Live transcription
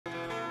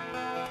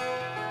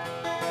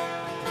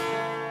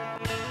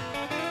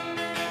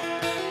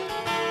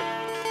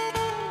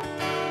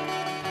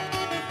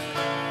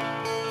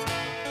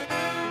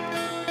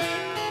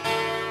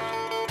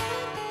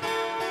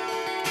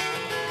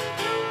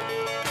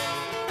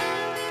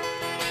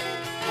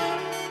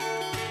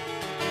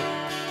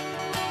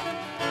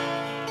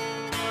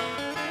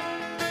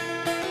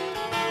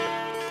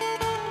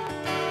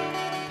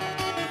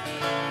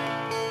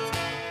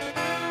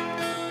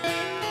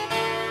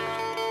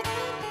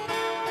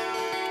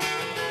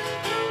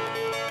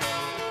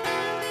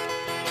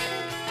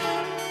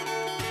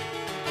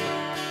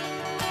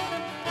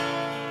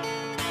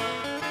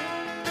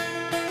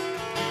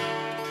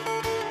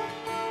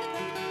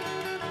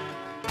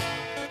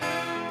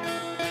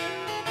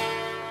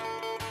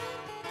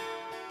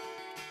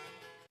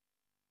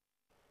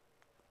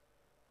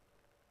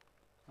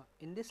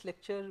In this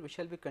lecture, we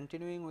shall be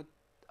continuing with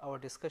our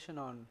discussion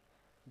on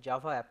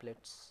Java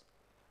applets.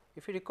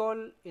 If you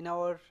recall, in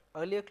our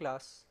earlier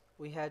class,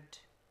 we had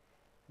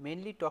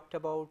mainly talked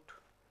about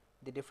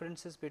the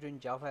differences between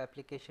Java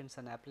applications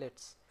and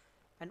applets,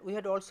 and we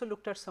had also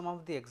looked at some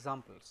of the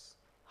examples,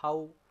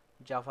 how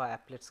Java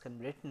applets can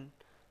be written,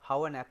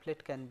 how an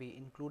applet can be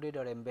included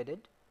or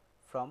embedded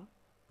from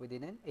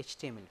within an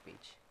HTML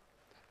page.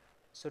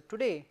 So,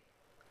 today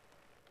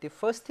the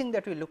first thing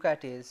that we look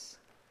at is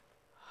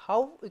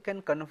how we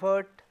can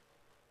convert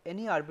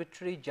any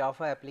arbitrary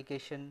Java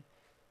application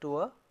to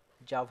a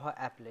Java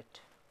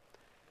applet.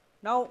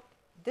 Now,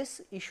 this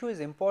issue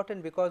is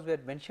important because we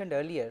had mentioned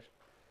earlier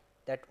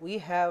that we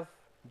have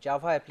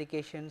Java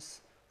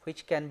applications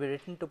which can be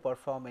written to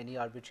perform any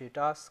arbitrary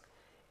task,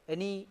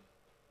 any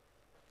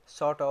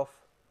sort of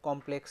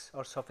complex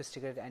or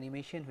sophisticated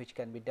animation which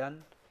can be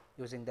done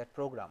using that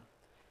program.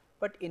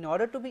 But in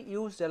order to be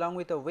used along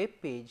with a web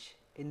page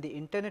in the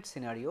internet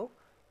scenario,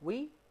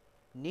 we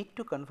need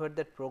to convert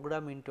that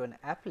program into an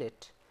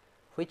applet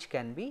which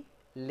can be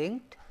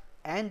linked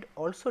and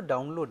also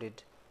downloaded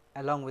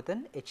along with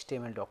an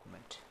HTML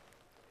document.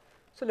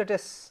 So, let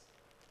us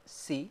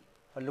see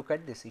or look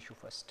at this issue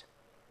first.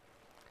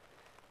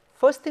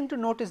 First thing to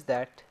note is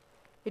that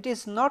it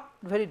is not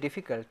very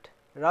difficult,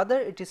 rather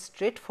it is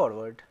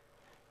straightforward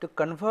to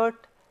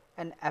convert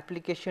an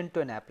application to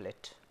an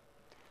applet.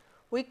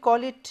 We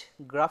call it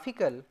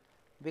graphical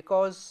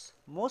because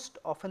most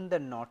often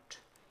than not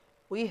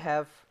we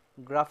have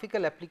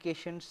graphical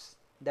applications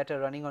that are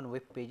running on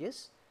web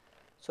pages.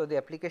 So, the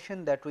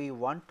application that we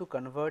want to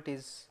convert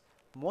is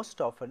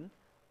most often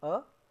a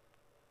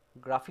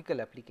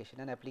graphical application,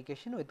 an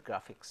application with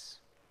graphics.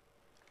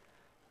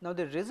 Now,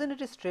 the reason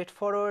it is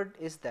straightforward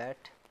is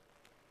that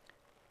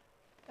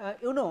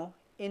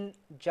in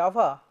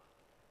Java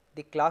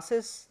the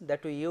classes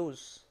that we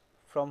use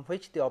from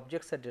which the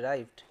objects are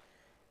derived,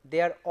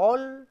 they are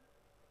all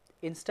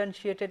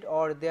instantiated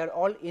or they are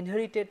all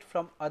inherited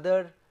from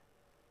other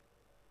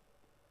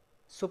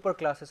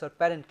superclasses or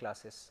parent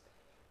classes.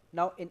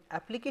 Now, in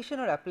application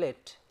or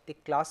applet, the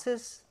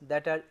classes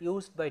that are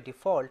used by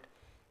default,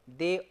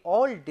 they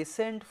all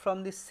descend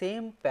from the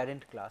same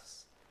parent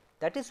class.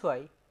 That is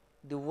why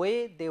the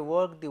way they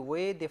work, the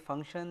way they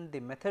function, the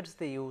methods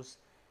they use,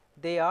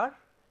 they are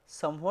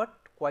somewhat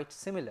quite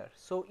similar.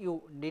 So,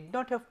 you need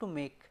not have to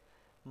make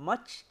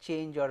much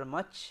change or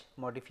much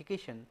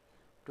modification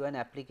to an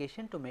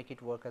application to make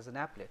it work as an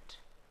applet.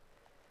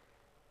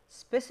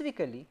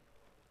 Specifically,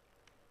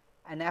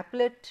 an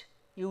applet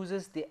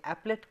uses the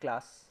applet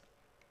class,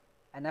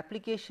 an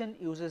application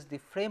uses the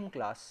frame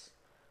class,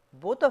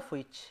 both of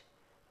which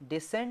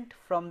descend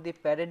from the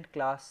parent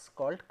class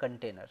called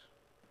container.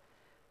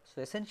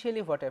 So,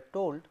 essentially what I have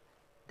told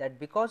that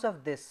because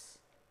of this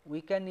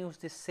we can use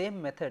the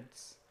same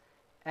methods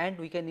and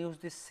we can use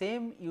the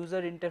same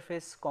user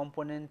interface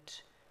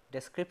component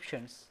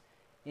descriptions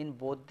in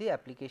both the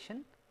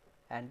application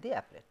and the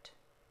applet.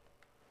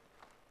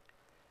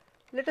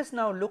 Let us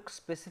now look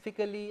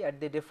specifically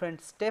at the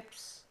different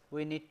steps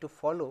we need to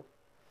follow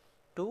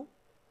to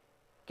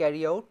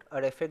carry out or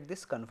effect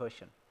this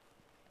conversion.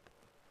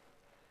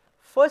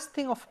 First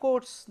thing, of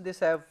course,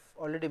 this I have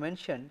already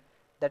mentioned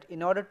that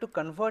in order to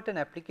convert an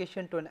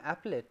application to an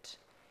applet,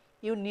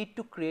 you need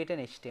to create an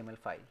HTML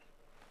file,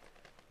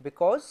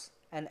 because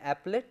an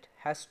applet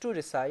has to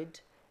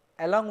reside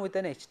along with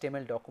an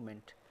HTML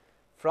document.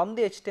 From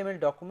the HTML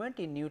document,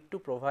 you need to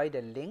provide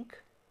a link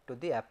to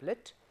the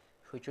applet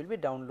which will be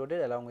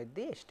downloaded along with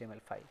the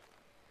HTML file.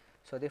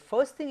 So, the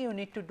first thing you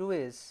need to do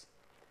is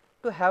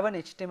to have an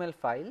HTML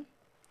file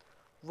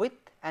with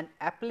an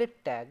applet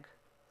tag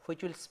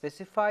which will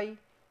specify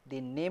the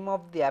name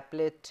of the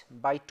applet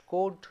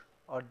bytecode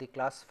or the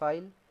class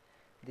file,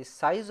 the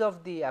size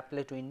of the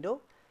applet window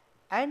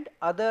and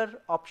other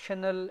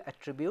optional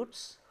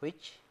attributes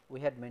which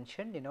we had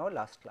mentioned in our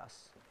last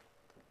class.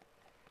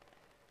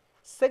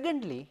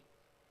 Secondly,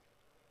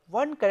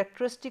 one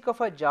characteristic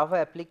of a Java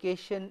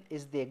application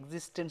is the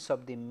existence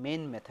of the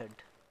main method.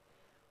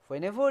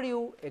 Whenever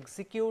you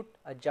execute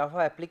a Java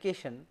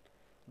application,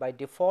 by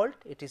default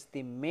it is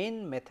the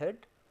main method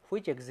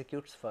which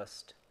executes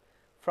first.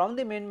 From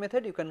the main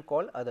method you can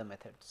call other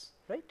methods,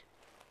 right.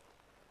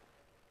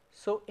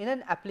 So, in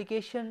an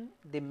application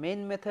the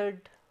main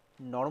method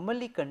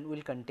normally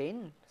will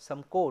contain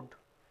some code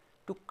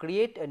to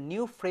create a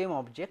new frame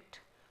object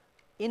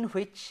in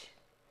which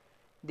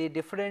the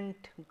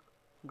different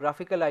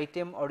graphical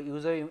item or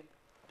user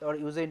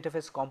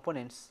interface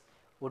components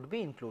would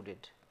be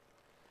included.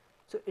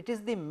 So, it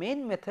is the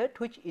main method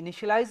which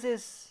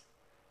initializes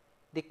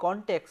the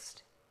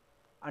context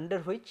under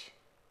which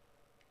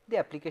the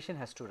application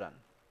has to run.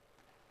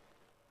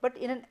 But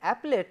in an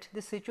applet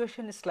the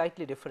situation is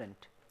slightly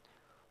different.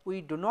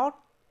 We do not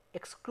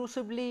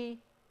exclusively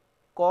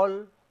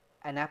call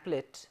an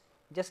applet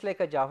just like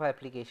a Java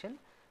application,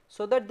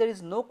 so that there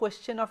is no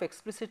question of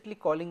explicitly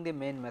calling the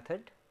main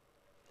method.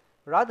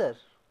 Rather,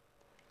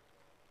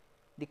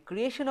 the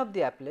creation of the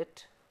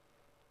applet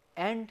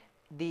and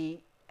the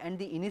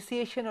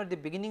initiation or the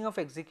beginning of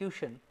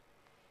execution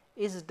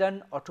is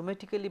done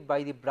automatically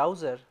by the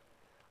browser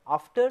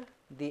after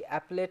the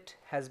applet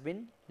has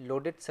been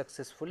loaded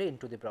successfully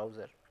into the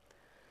browser.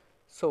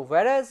 So,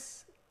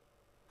 whereas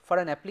for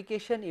an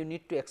application you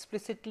need to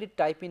explicitly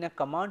type in a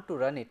command to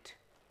run it,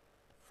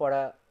 for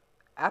a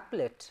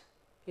applet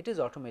it is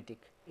automatic.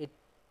 It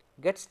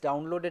gets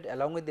downloaded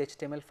along with the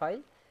HTML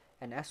file,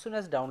 and as soon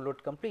as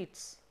download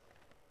completes,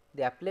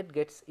 the applet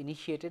gets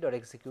initiated or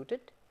executed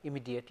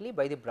immediately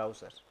by the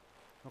browser.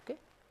 Okay.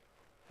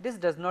 This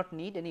does not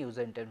need any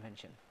user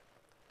intervention.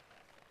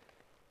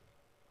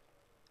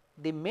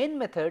 The main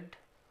method,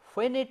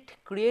 when it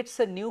creates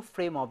a new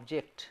frame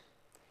object,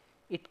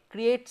 it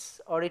creates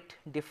or it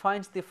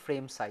defines the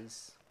frame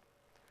size.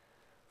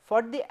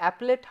 For the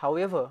applet,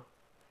 however,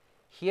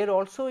 here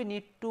also we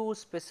need to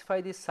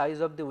specify the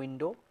size of the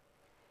window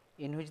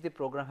in which the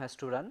program has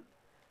to run,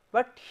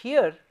 but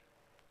here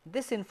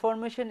this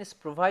information is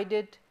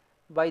provided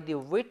by the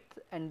width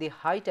and the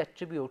height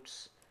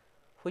attributes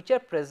which are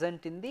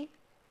present in the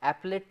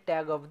applet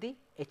tag of the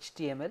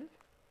HTML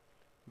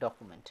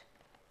document.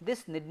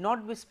 This need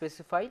not be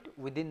specified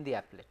within the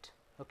applet,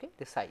 okay,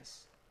 the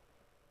size.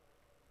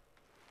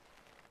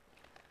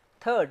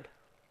 Third,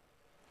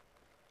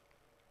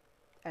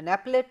 an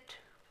applet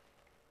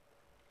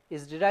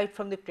is derived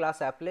from the class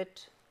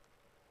applet,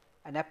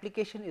 an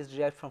application is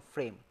derived from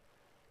frame.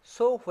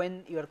 So,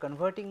 when you are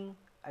converting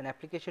an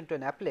application to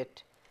an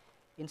applet,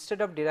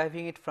 instead of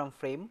deriving it from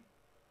frame,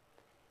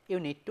 you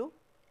need to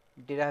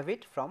derive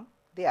it from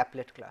the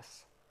applet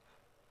class.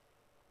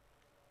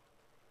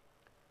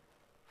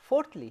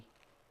 Fourthly,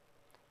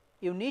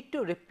 you need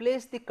to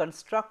replace the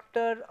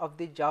constructor of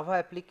the Java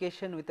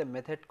application with a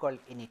method called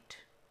init.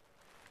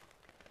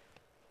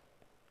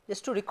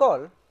 Just to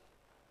recall,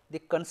 the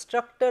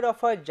constructor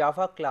of a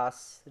Java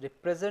class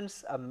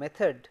represents a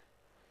method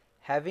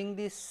having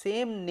the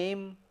same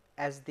name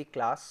as the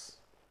class,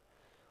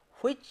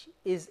 which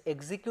is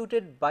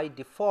executed by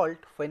default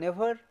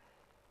whenever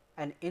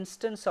an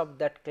instance of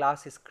that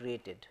class is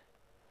created.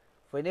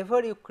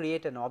 Whenever you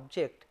create an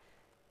object,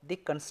 the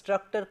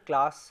constructor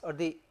class or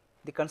the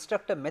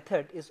constructor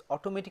method is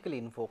automatically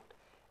invoked,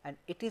 and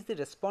it is the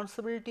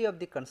responsibility of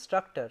the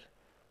constructor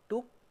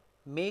to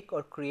make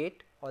or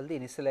create all the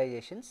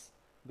initializations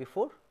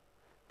before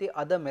the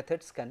other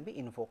methods can be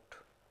invoked.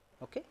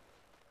 Okay.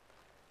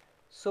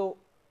 So,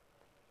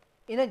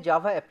 in a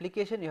Java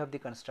application you have the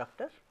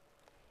constructor.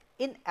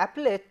 In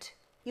applet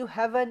you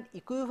have an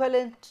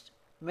equivalent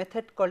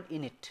method called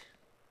init.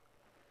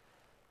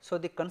 So,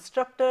 the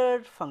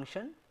constructor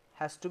function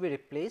has to be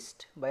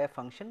replaced by a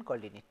function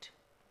called init.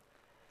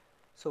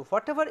 So,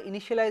 whatever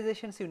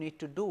initializations you need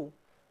to do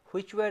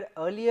which were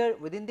earlier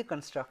within the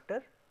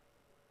constructor,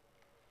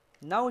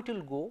 now it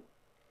will go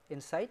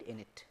inside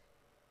init.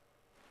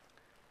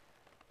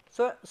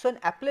 So, an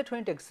applet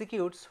when it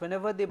executes,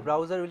 whenever the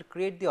browser will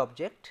create the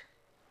object,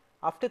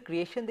 after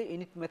creation the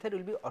init method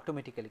will be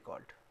automatically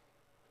called.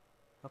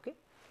 Okay.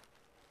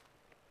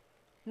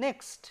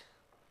 Next,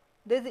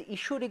 there is the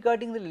issue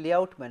regarding the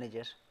layout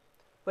manager.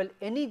 Well,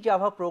 any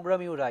Java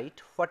program you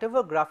write,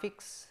 whatever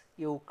graphics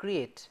you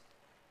create,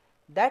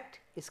 that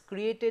is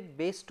created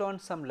based on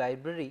some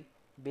library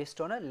based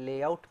on a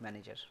layout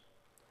manager.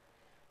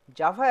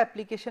 Java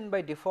application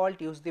by default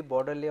use the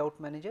border layout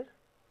manager,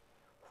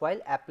 while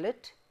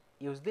applet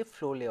use the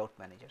flow layout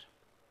manager.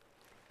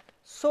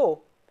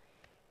 So,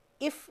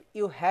 if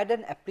you had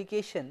an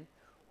application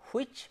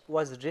which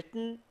was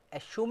written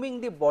assuming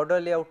the border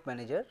layout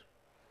manager,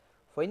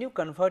 when you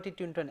convert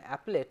it into an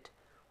applet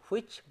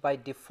which by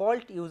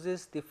default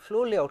uses the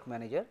flow layout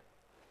manager,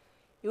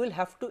 you will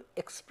have to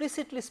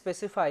explicitly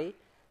specify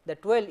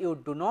that well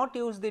you do not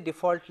use the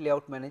default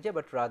layout manager,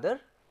 but rather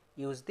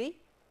use the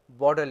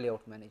border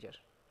layout manager.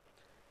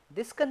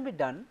 This can be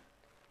done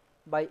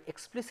by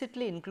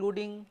explicitly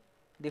including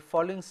the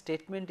following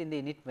statement in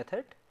the init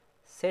method: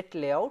 set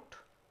layout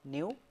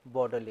new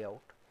border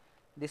layout.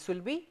 This will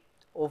be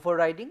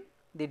overriding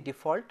the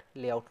default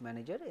layout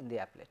manager in the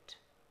applet.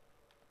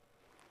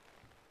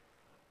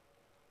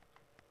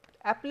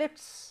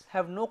 Applets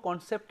have no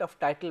concept of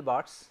title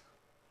bars.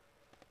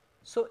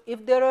 So,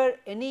 if there are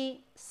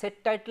any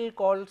set title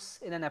calls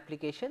in an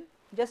application,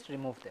 just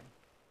remove them.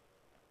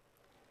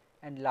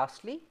 And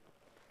lastly,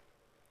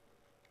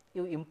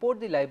 you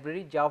import the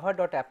library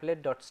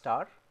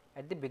java.applet.star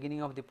at the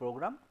beginning of the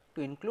program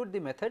to include the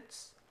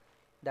methods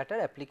that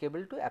are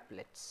applicable to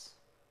applets.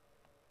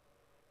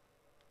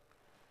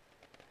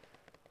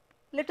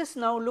 Let us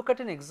now look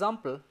at an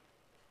example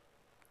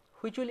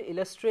which will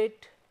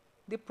illustrate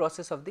the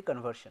process of the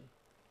conversion.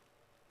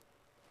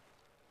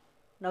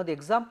 Now, the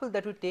example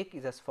that we take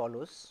is as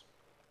follows.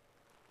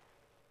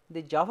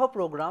 The Java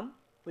program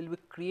will be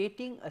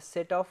creating a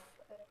set of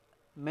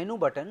menu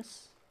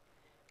buttons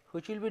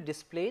which will be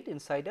displayed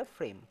inside a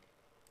frame.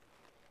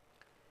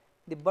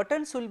 The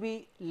buttons will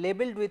be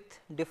labeled with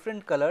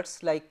different colors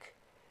like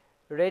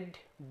red,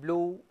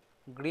 blue,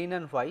 green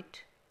and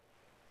white,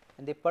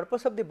 and the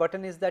purpose of the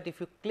button is that if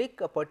you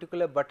click a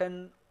particular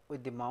button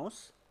with the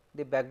mouse,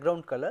 the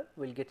background color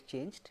will get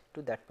changed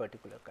to that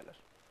particular color.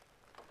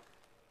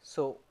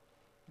 So,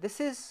 this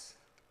is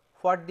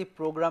what the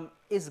program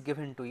is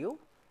given to you.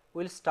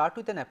 We will start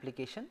with an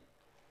application,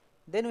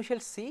 then we shall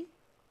see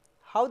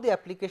how the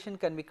application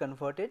can be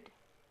converted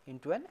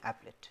into an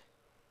applet.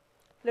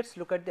 Let us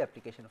look at the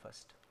application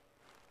first.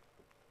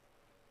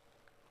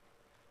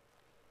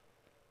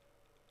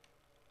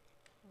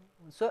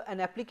 So, an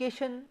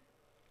application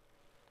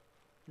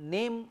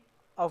name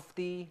of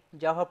the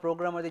Java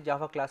program or the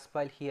Java class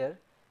file here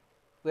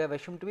we have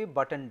assumed to be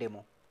button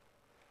demo.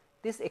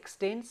 This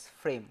extends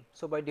frame.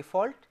 So, by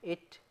default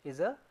it is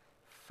a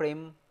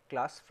frame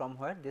class from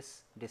where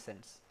this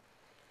descends.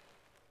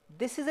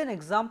 This is an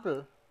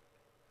example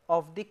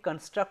of the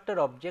constructor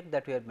object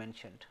that we have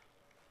mentioned.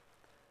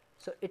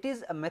 So, it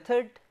is a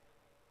method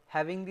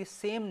having the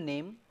same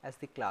name as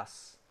the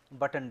class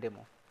button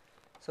demo.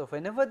 So,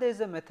 whenever there is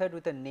a method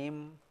with a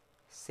name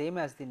same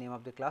as the name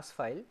of the class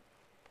file,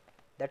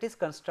 that is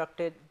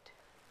constructed,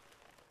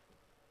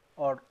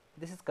 or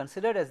this is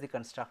considered as the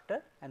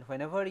constructor, and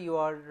whenever you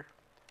are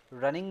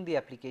running the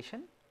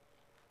application,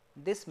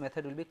 this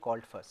method will be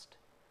called first.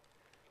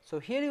 So,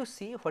 here you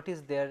see what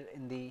is there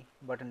in the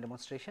button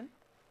demonstration.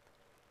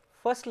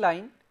 First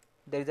line,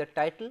 there is a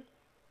title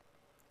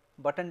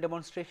button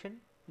demonstration,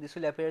 this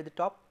will appear at the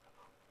top.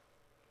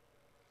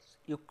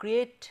 You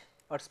create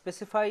or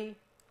specify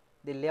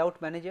the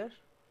layout manager,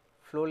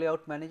 flow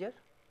layout manager.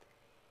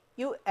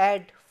 You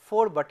add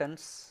 4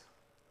 buttons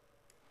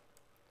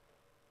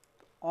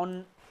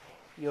on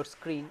your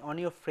screen, on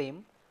your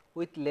frame,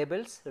 with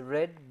labels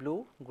red,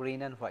 blue,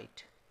 green and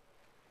white.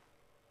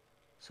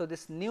 So,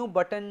 this new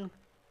button,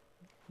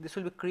 this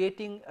will be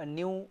creating a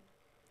new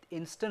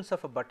instance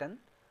of a button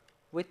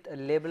with a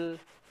label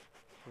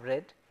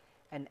red,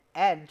 and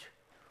add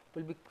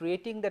will be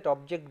creating that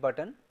object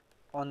button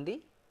on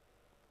the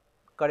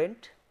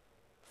current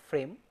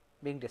frame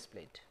being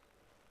displayed.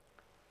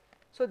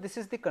 So, this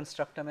is the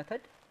constructor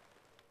method.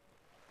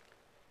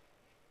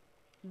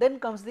 Then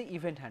comes the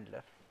event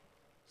handler.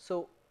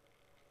 So,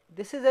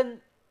 this is an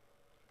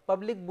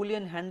public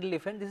boolean handle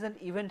event, this is an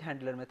event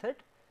handler method.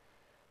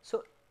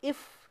 So,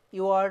 if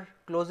you are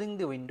closing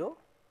the window,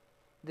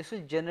 this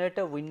will generate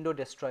a window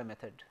destroy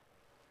method.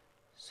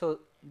 So,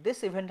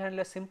 this event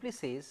handler simply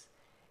says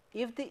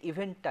if the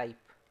event type,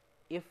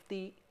 if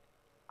the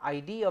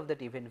ID of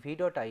that event v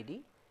dot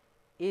id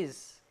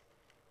is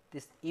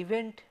this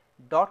event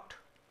dot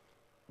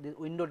the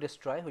window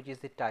destroy, which is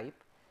the type,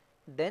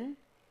 then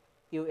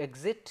you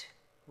exit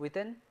with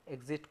an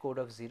exit code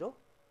of 0.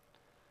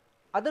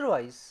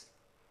 Otherwise,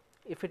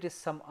 if it is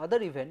some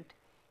other event,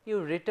 you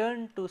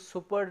return to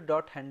super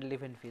dot handle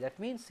event v. That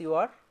means, you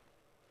are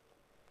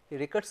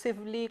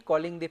recursively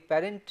calling the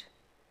parent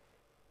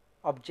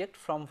object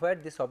from where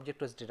this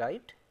object was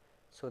derived.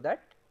 So,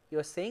 that you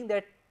are saying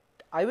that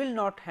I will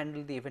not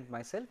handle the event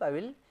myself, I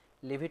will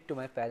leave it to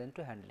my parent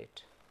to handle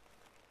it.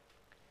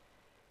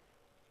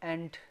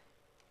 And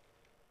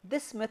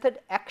this method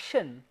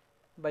action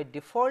by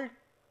default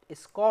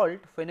is called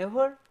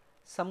whenever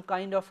some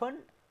kind of an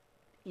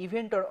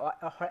event or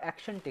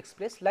action takes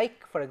place,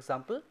 like for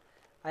example,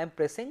 I am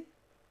pressing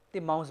the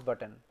mouse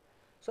button.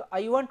 So,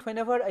 I want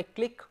whenever I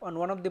click on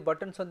one of the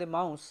buttons on the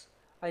mouse,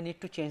 I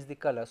need to change the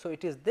color. So,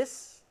 it is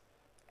this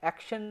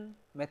action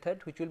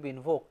method which will be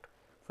invoked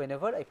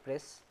whenever I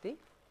press the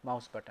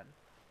mouse button.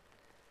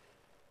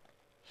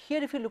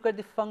 Here if you look at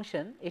the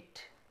function,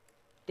 it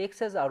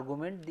takes as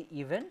argument the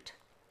event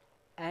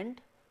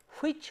and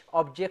which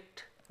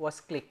object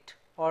was clicked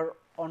or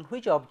on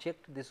which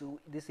object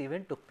this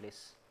event took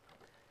place.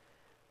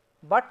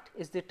 But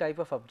is the type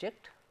of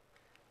object.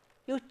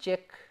 You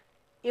check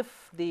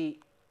if the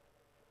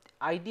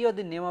ID or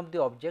the name of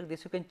the object,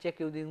 this you can check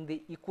using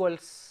the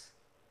equals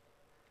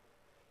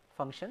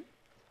function.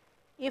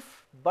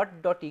 If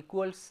but dot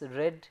equals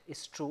red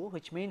is true,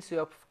 which means you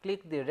have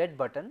clicked the red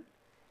button,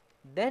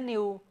 then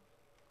you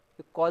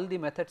call the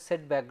method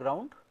set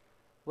background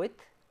with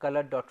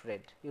color dot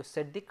red, you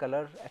set the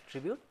color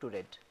attribute to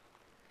red.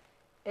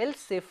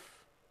 Else if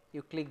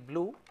you click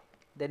blue,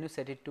 then you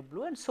set it to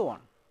blue and so on.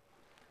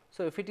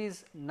 So, if it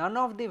is none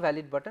of the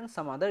valid button,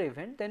 some other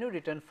event, then you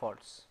return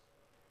false.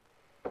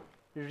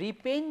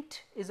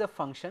 Repaint is a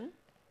function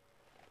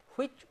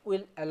which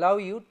will allow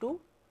you to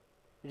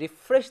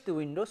refresh the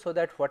window, so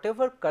that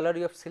whatever color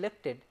you have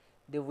selected,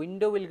 the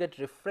window will get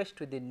refreshed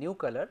with the new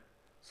color,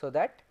 so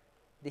that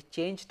the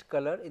changed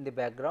color in the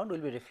background will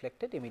be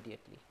reflected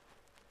immediately.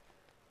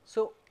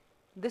 So,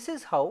 this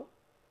is how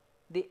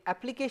the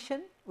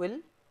application will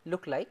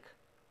look like,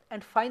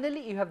 and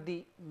finally, you have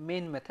the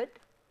main method,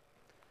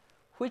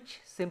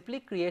 which simply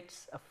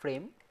creates a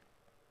frame.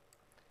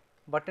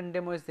 Button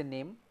demo is the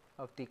name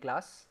of the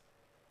class.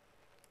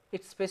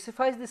 It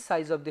specifies the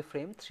size of the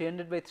frame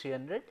 300 by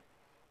 300,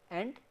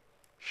 and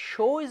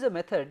show is a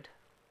method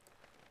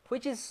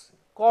which is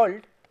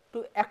called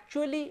to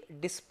actually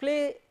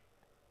display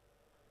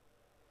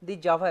the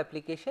Java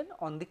application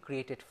on the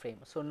created frame.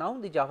 So, now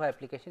the Java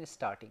application is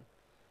starting.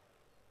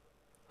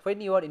 When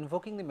you are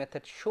invoking the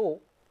method show,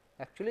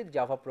 actually the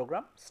Java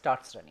program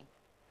starts running.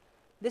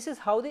 This is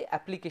how the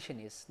application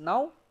is.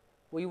 Now,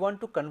 we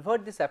want to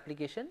convert this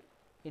application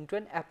into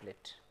an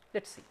applet.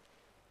 Let us see.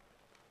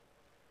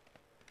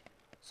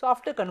 So,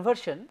 after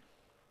conversion,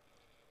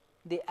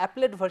 the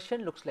applet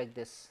version looks like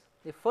this.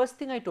 The first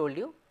thing I told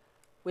you,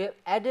 we have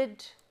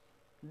added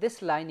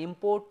this line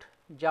import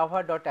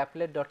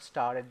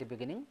java.applet.star at the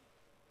beginning.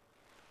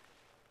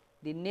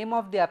 The name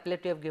of the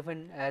applet we have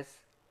given as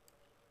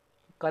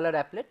color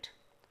applet.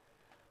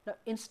 Now,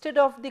 instead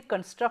of the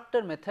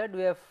constructor method,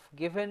 we have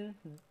given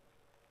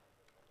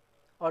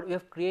or we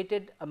have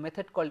created a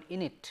method called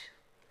init,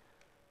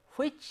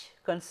 which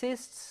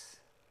consists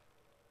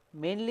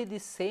mainly the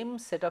same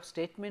set of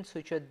statements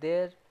which are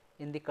there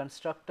in the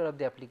constructor of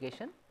the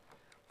application.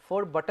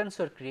 4 buttons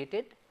were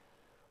created.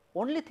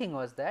 Only thing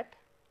was that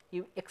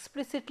you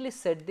explicitly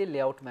set the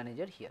layout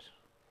manager here,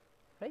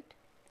 right.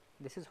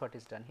 This is what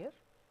is done here.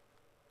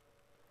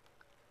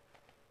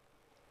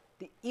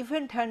 The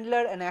event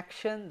handler and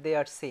action, they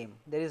are same,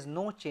 there is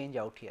no change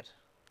out here.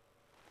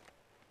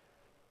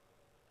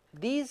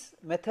 These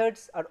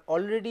methods are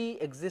already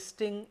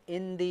existing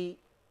in the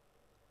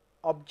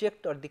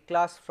object or the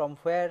class from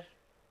where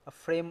a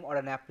frame or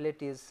an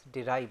applet is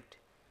derived.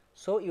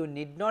 So, you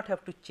need not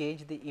have to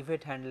change the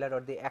event handler or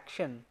the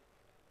action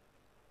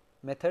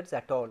methods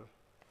at all,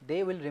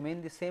 they will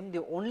remain the same.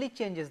 The only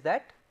change is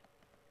that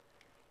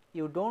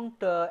you do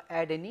not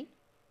add any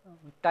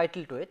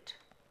title to it.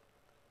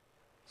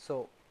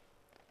 So,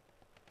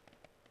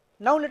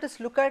 now let us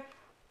look at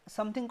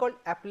something called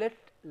applet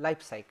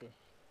life cycle.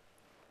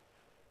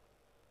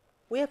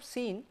 We have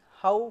seen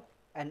how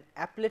an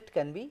applet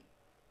can be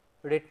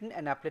written,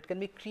 an applet can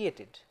be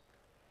created,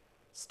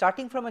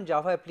 starting from a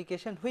Java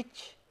application,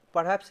 which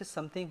perhaps is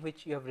something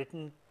which you have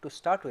written to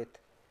start with.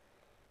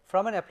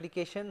 From an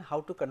application,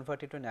 how to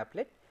convert it to an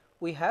applet,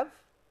 we have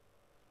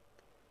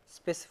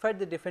specified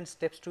the different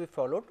steps to be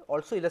followed,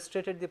 also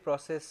illustrated the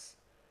process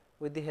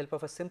with the help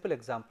of a simple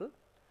example.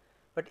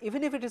 But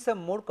even if it is a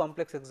more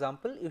complex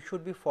example, you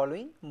should be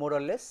following more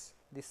or less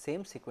the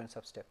same sequence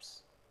of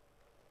steps.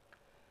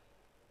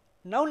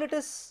 Now, let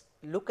us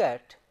look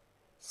at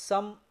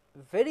some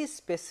very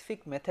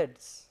specific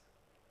methods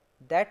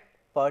that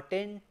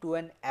pertain to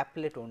an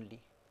applet only.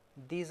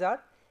 These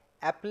are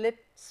applet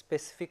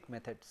specific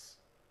methods.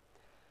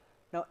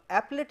 Now,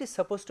 applet is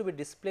supposed to be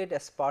displayed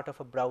as part of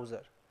a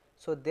browser.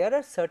 So, there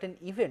are certain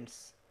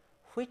events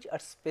which are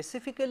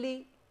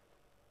specifically,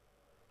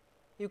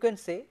 you can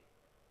say,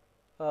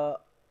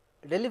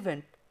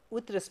 relevant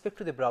with respect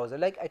to the browser,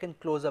 like I can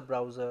close a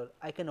browser,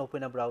 I can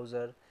open a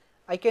browser,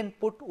 I can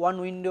put one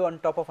window on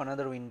top of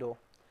another window.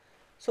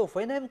 So,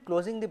 when I am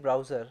closing the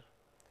browser,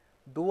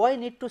 do I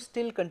need to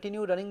still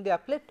continue running the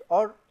applet,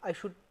 or I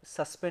should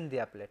suspend the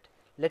applet,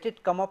 let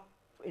it come up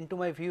into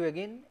my view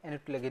again and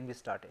it will again be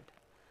started.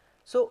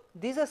 So,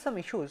 these are some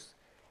issues,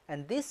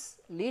 and this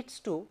leads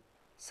to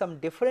some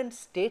different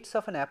states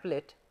of an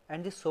applet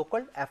and the so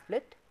called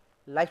applet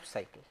life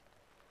cycle.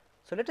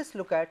 So, let us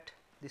look at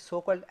the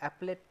so called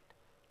applet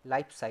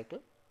life cycle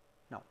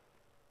now.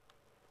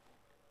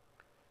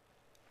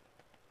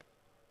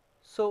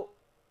 So,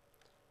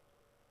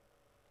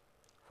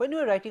 when you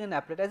are writing an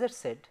applet, as I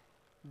said,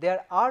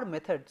 there are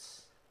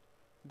methods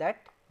that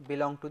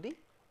belong to the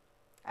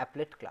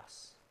applet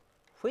class,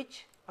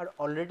 which are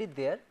already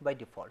there by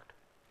default.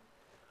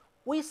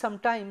 We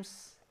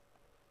sometimes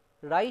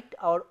write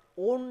our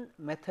own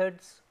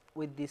methods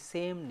with the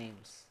same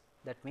names,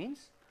 that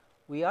means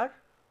we are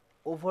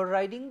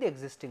overriding the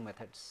existing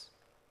methods.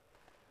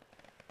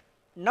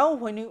 Now,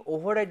 when you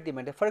override the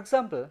method, for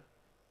example,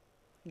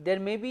 there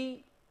may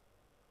be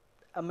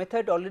a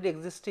method already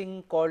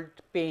existing called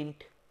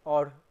paint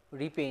or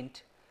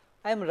repaint.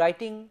 I am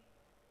writing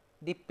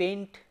the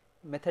paint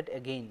method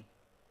again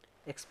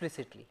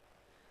explicitly.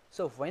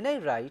 So, when I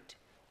write,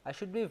 I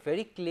should be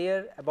very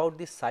clear about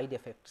the side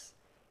effects.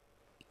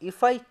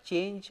 If I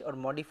change or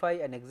modify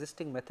an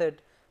existing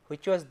method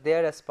which was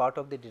there as part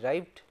of the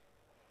derived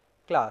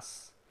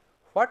class,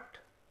 what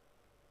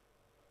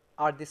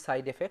are the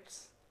side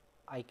effects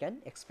I can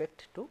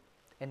expect to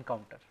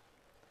encounter.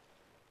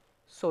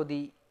 So,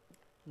 the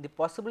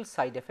possible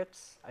side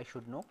effects I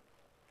should know.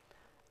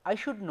 I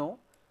should know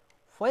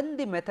when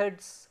the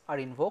methods are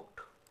invoked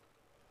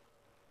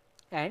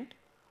and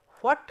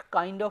what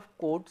kind of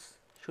codes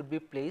should be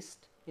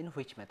placed in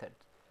which method,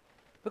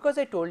 because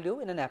I told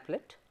you in an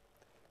applet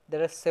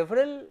there are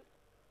several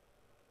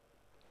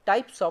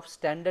types of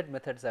standard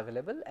methods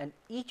available and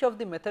each of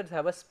the methods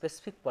have a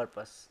specific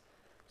purpose.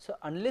 So,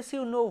 unless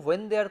you know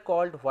when they are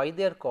called, why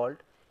they are called,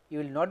 you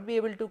will not be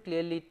able to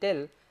clearly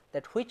tell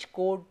that which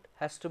code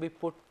has to be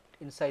put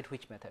inside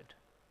which method.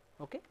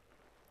 Okay.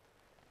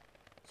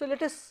 So,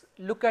 let us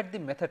look at the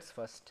methods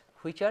first,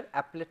 which are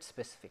applet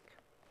specific.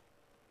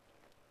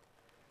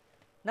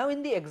 Now,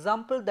 in the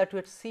example that we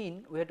had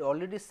seen, we had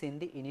already seen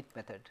the init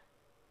method,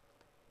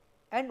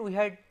 and we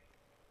had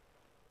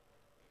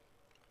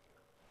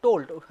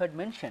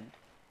mentioned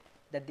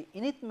that the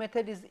init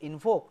method is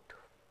invoked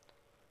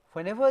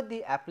whenever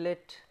the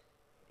applet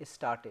is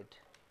started,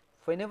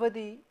 whenever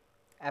the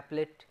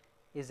applet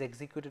is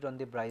executed on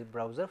the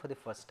browser for the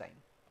first time.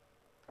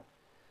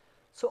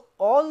 So,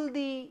 all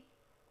the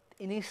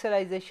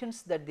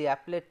initializations that the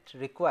applet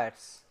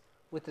requires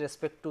with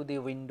respect to the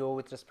window,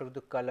 with respect to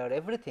the color,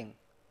 everything,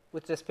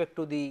 with respect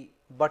to the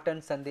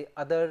buttons and the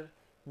other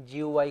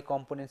GUI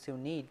components you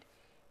need,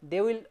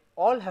 they will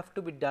all have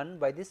to be done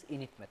by this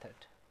init method,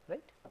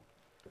 right.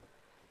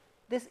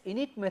 This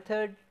init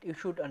method you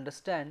should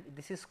understand,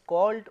 this is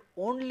called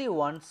only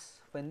once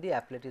when the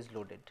applet is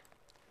loaded.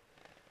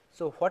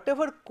 So,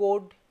 whatever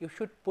code you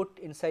should put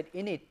inside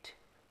init,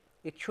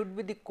 it should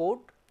be the code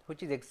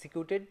which is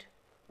executed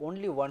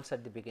only once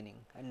at the beginning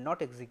and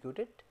not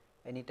executed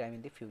any time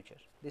in the future.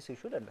 This you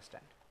should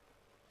understand.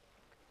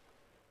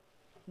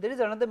 There is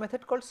another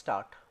method called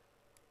start.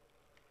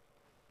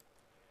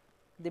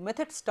 The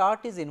method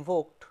start is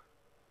invoked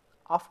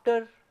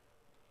after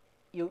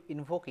you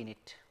invoke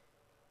init.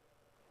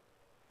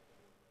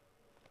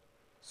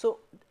 So,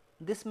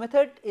 this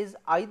method is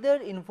either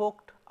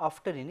invoked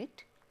after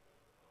init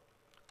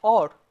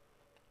or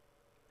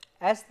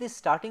as the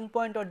starting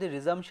point or the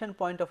resumption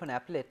point of an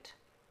applet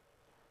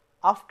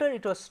after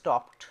it was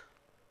stopped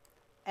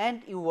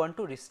and you want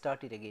to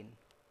restart it again.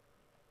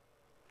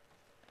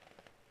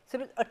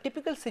 So, a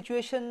typical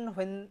situation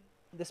when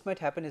this might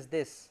happen is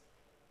this.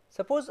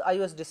 Suppose I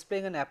was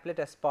displaying an applet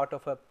as part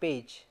of a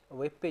page, a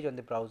web page on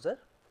the browser.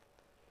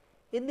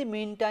 In the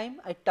meantime,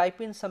 I type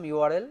in some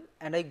URL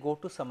and I go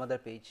to some other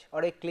page,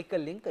 or I click a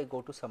link, I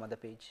go to some other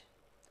page.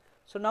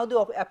 So, now the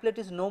applet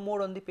is no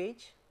more on the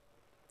page.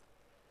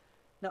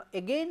 Now,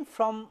 again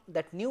from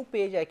that new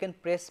page I can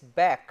press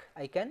back,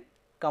 I can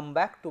come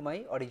back to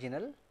my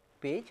original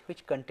page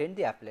which contained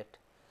the applet.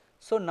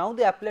 So, now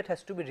the applet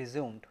has to be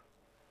resumed.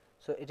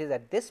 So, it is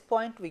at this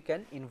point we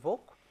can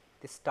invoke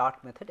the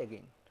start method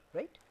again,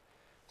 right.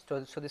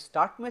 So, the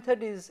start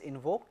method is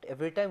invoked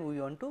every time we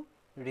want to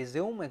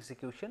resume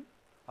execution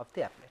of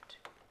the applet.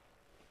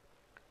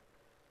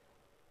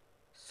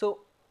 So,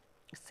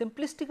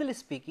 simplistically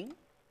speaking,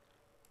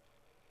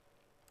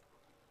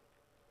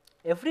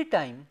 every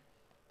time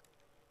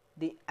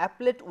the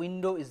applet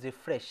window is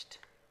refreshed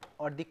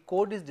or the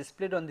code is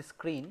displayed on the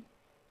screen,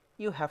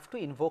 you have to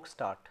invoke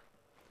start.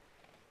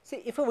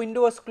 See, if a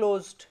window was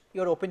closed,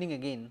 you are opening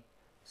again.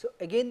 So,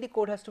 again the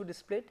code has to be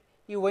displayed.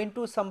 You went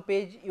to some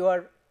page, you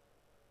are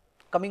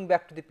coming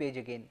back to the page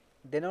again,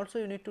 then also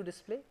you need to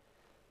display.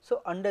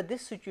 So, under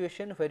this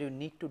situation where you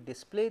need to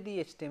display the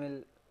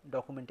HTML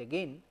document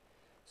again,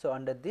 so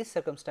under these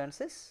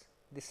circumstances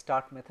the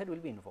start method will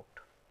be invoked.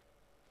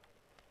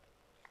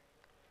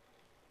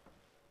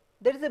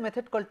 There is a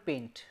method called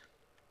paint.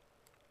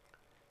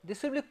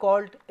 This will be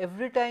called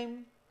every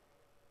time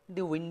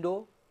the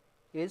window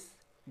is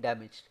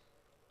damaged.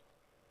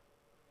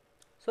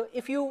 So,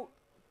 if you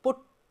put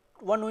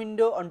one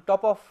window on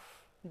top of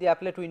the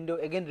applet window,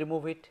 again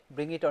remove it,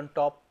 bring it on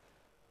top.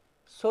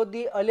 So,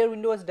 the earlier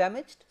window was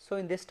damaged. So,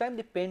 in this time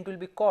the paint will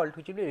be called,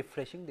 which will be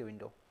refreshing the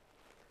window.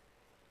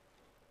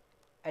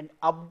 And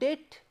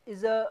update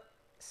is a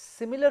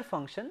similar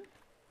function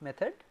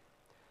method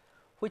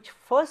which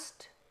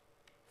first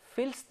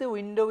fills the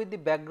window with the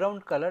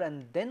background color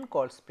and then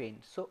calls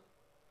paint. So,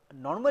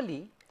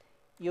 normally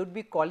you would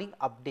be calling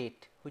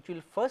update, which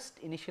will first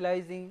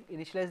initialize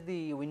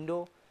the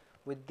window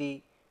with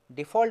the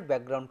default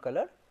background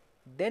color,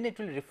 then it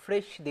will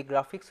refresh the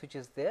graphics which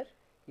is there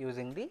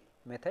using the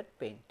method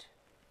paint.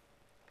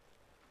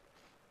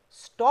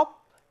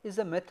 Stop is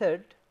a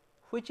method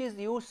which is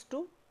used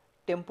to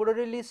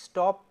temporarily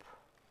stop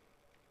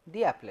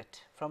the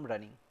applet from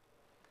running.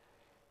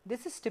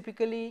 This is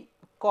typically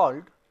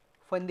called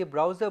when the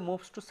browser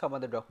moves to some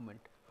other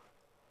document.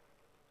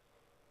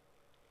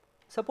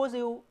 Suppose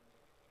you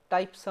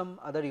type some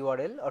other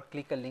URL or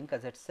click a link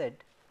as I said,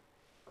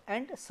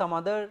 and some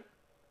other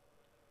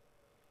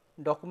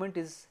document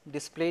is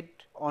displayed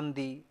on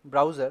the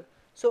browser.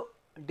 So,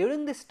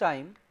 during this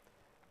time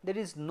there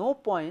is no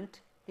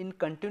point in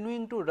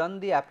continuing to run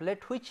the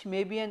applet, which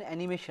may be an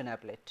animation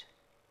applet,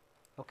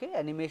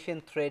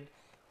 animation thread,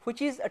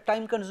 which is a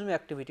time consuming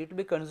activity, it will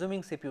be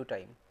consuming CPU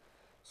time.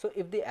 So,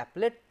 if the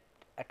applet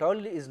at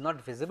all is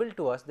not visible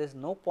to us, there is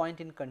no point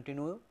in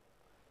continue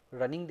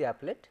running the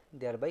applet,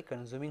 thereby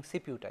consuming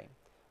CPU time.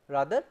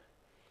 Rather,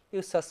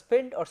 you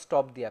suspend or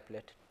stop the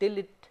applet till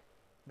it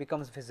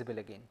becomes visible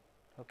again.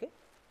 Okay.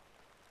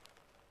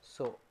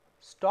 So,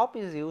 stop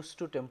is used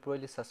to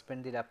temporarily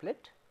suspend the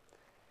applet.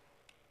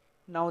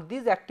 Now,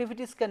 these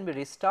activities can be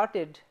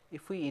restarted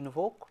if we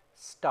invoke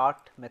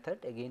start method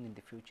again in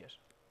the future,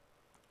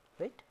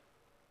 right.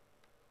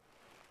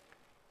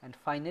 And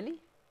finally,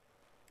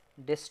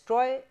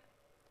 destroy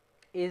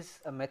is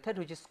a method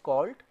which is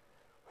called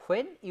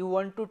when you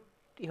want to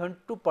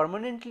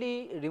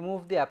permanently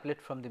remove the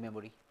applet from the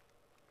memory.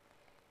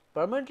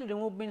 Permanently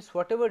remove means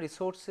whatever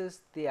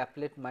resources the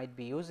applet might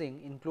be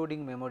using,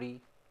 including memory,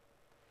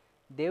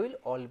 they will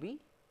all be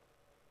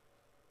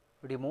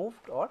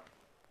removed or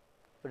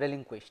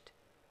relinquished.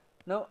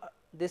 Now,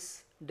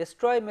 this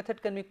destroy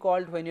method can be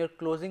called when you are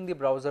closing the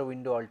browser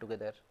window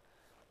altogether,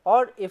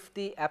 or if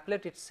the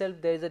applet itself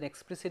there is an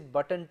explicit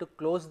button to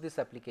close this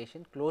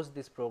application, close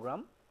this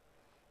program.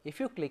 If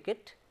you click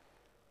it,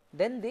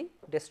 then the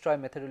destroy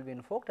method will be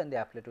invoked and the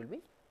applet will be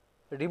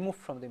removed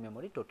from the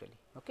memory totally.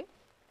 Okay.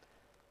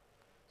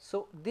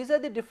 So, these are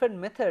the different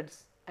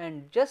methods,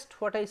 and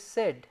just what I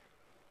said,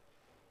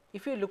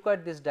 if you look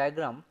at this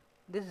diagram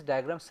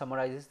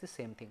summarizes the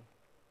same thing.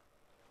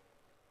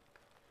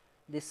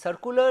 The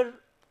circular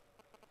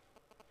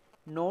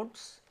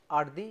nodes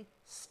are the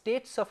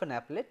states of an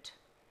applet,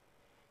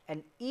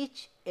 and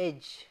each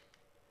edge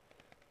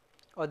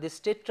or the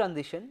state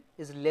transition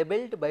is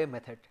labeled by a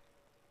method.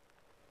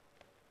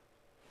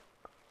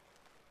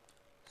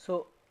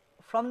 So,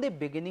 from the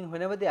beginning,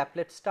 whenever the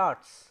applet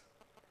starts,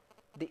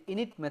 the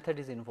init method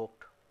is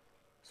invoked.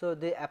 So,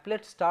 the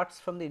applet starts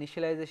from the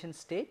initialization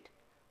state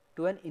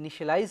to an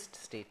initialized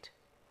state.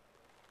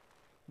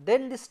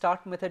 Then the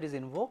start method is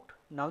invoked.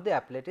 Now, the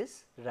applet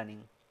is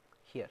running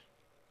here.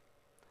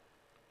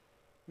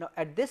 Now,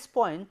 at this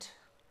point,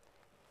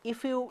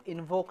 if you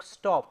invoke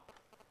stop,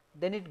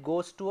 then it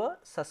goes to a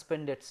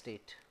suspended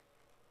state.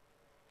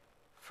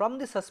 From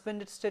the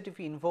suspended state, if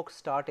you invoke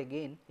start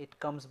again, it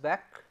comes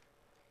back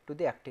to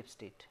the active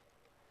state.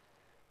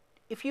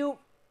 If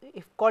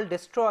call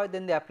destroy,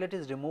 then the applet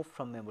is removed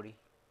from memory.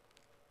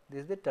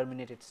 This is the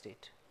terminated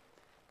state.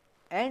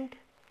 And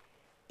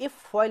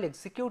if while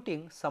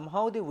executing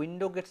somehow the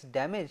window gets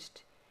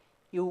damaged,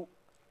 you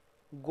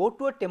go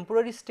to a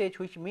temporary state,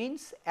 which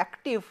means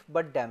active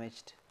but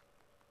damaged.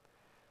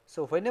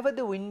 So, whenever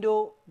the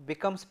window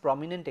becomes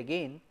prominent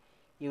again,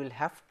 you will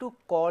have to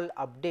call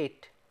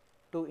update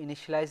to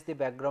initialize the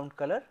background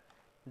color,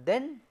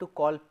 then to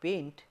call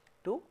paint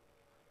to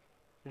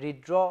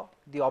redraw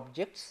the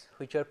objects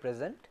which are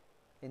present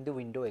in the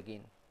window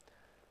again.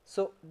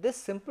 So, this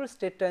simple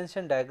state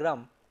transition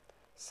diagram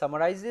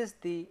summarizes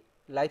the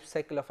life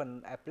cycle of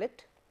an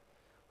applet.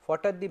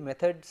 What are the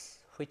methods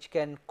which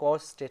can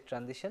cause state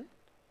transition,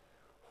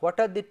 what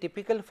are the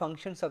typical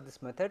functions of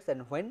these methods,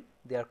 and when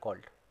they are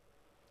called.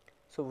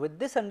 So, with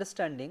this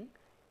understanding,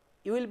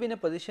 you will be in a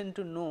position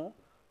to know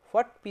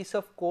what piece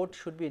of code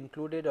should be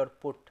included or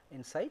put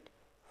inside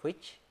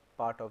which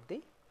part of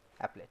the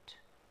applet.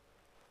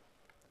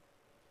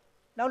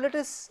 Now, let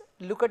us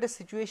look at a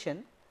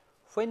situation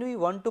when we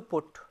want to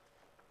put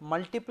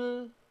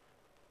multiple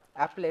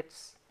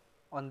applets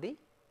on the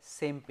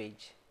same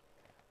page.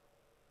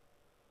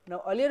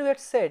 Now, earlier we had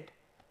said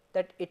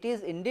that it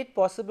is indeed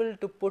possible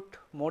to put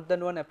more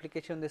than one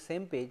application on the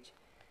same page.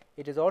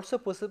 It is also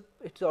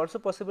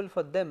possible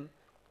for them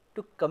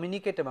to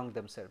communicate among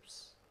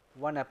themselves.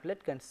 One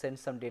applet can send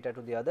some data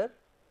to the other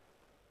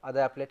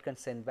applet can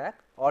send back,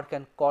 or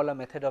can call a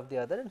method of the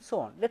other, and so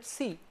on. Let us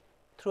see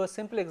through a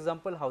simple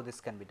example how this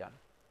can be done.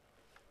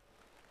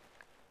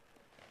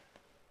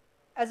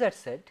 As I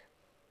said,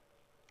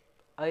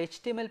 a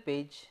HTML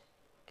page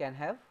can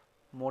have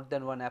more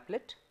than one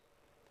applet.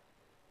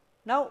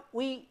 Now,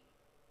 we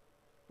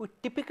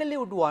typically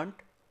would want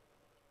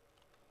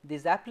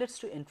these applets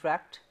to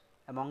interact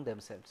among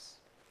themselves,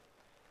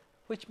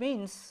 which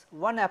means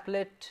one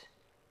applet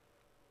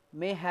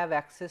may have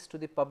access to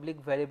the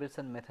public variables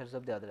and methods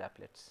of the other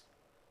applets.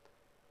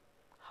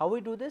 How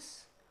we do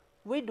this?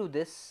 We do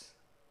this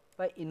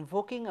by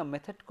invoking a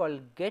method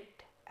called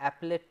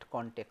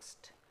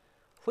getAppletContext,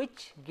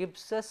 which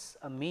gives us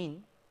a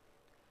mean,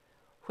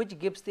 which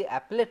gives the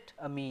applet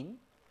a mean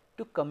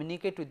to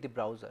communicate with the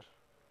browser.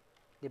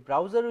 The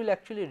browser will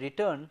actually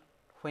return,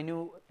 when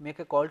you make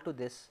a call to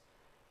this,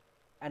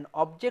 an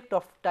object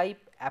of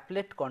type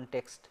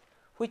appletContext,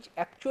 which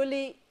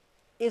actually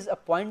is a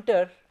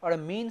pointer or a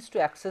means to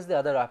access the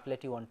other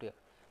applet you want to.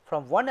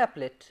 From one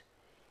applet,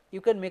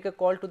 you can make a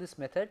call to this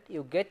method,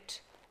 you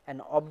get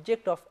an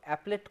object of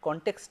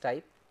appletContext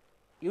type,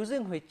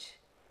 using which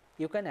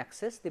you can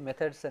access the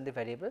methods and the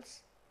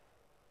variables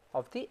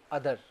of the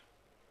other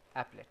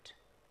applet.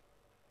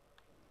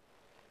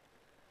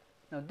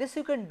 Now, this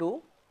you can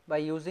do by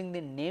using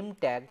the name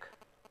tag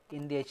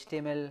in the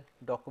HTML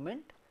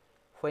document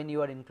when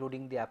you are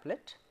including the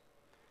applet.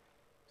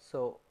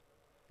 So,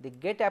 the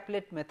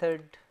getApplet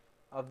method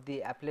of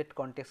the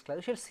appletContext class,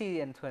 we shall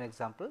see through an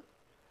example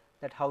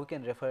that how we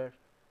can refer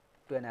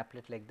to an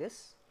applet like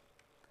this.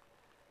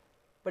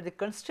 But the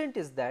constraint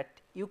is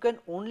that you can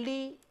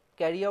only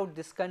carry out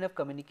this kind of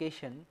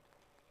communication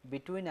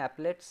between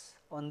applets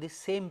on the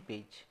same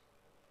page.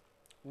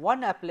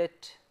 One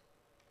applet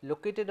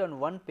located on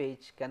one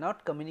page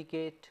cannot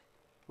communicate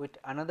with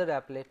another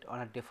applet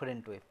on a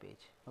different web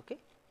page. Okay?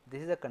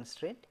 This is a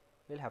constraint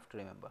we will have to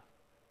remember.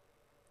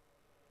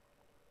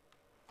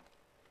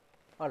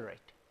 All right.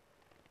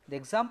 The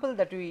example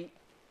that we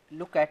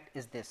look at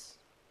is this.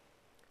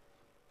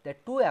 There are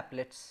two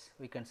applets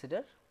we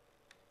consider.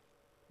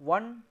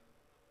 One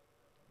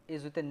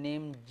is with a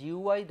name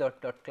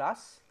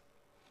GUI.class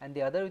and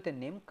the other with a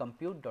name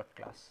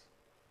compute.class.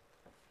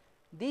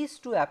 These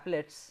two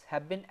applets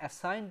have been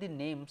assigned the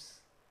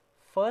names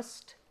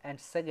first and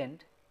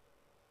second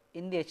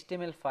in the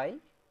HTML file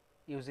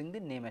using the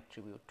name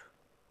attribute.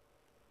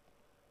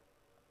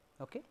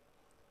 Okay.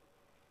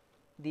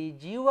 The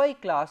GUI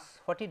class,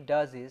 what it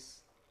does is,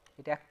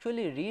 it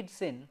actually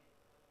reads in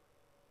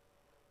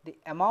the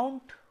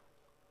amount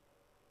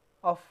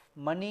of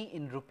money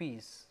in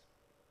rupees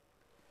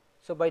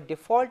So, by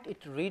default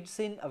it reads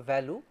in a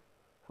value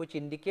which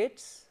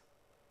indicates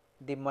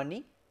the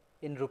money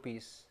in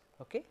rupees,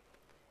 okay,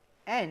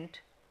 and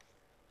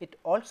it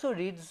also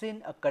reads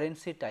in a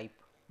currency type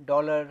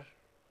dollar,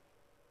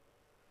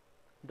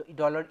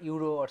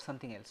 euro or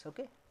something else.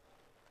 Okay.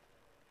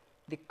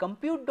 The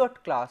compute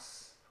dot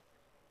class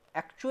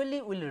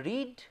actually will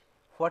read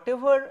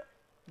whatever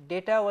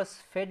data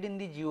was fed in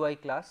the GUI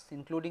class,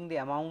 including the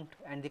amount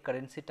and the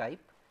currency type,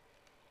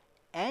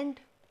 and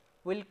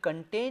will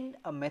contain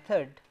a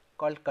method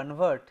called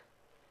convert,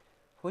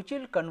 which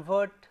will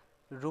convert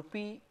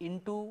rupee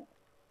into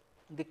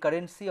the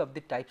currency of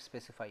the type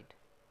specified.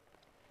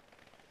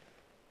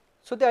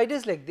 So, the idea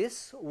is like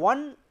this: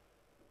 one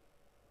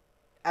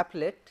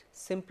applet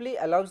simply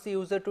allows the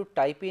user to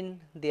type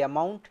in the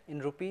amount in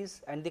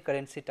rupees and the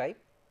currency type.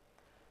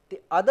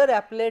 The other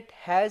applet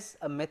has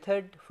a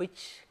method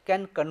which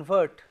can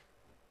convert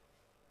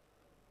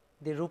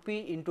the rupee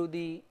into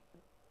the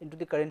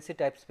currency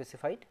type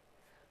specified.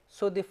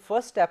 So, the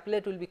first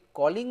applet will be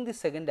calling the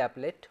second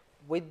applet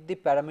with the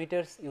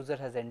parameters user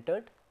has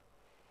entered,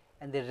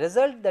 and the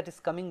result that is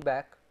coming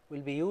back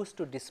will be used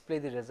to display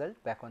the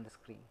result back on the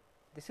screen.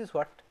 This is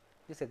what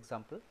this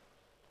example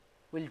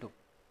will do.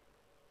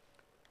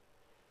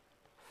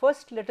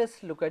 First, let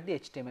us look at the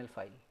HTML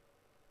file.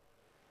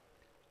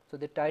 So,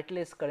 the title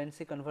is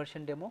currency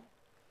conversion demo.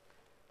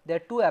 There are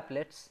two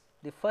applets.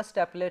 The first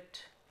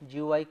applet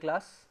GUI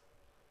class,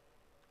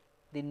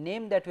 the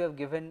name that we have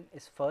given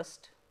is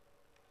first,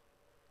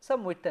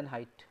 some width and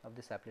height of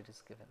this applet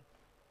is given.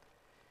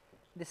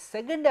 The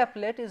second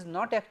applet is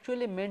not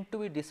actually meant to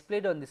be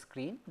displayed on the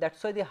screen, that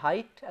is why the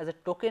height as a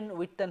token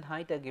width and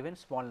height are given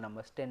small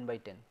numbers 10 by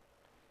 10.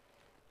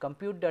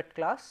 Compute dot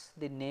class,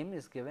 the name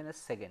is given as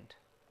second.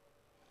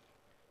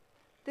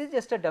 This is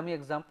just a dummy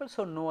example,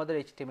 so no other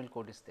HTML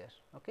code is there.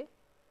 Okay.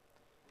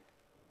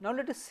 Now,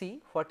 let us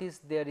see what is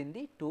there in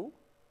the two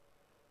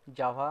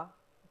Java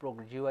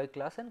GUI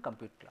class and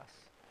compute class.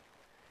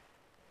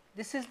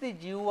 This is the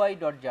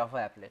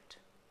GUI.java applet.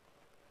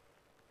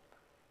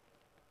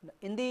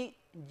 In the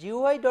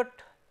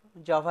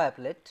GUI.java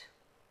applet,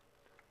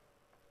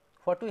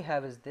 what we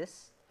have is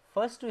this.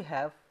 First, we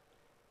have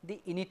the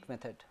init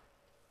method.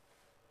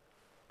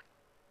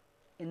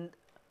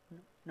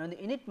 Now, the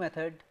init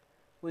method,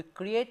 we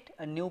create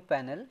a new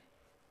panel.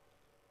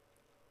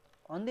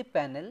 On the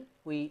panel,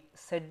 we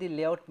set the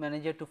layout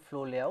manager to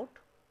flow layout.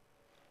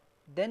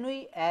 Then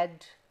we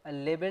add a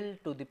label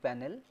to the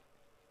panel,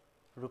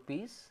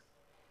 rupees.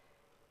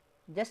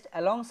 Just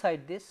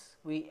alongside this,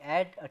 we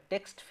add a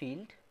text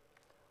field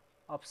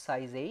of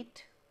size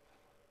 8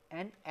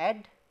 and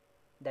add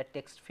that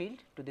text field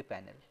to the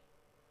panel.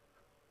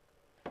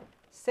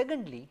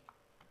 Secondly,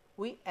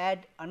 we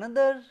add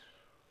another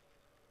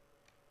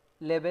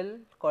label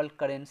called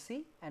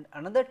currency and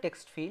another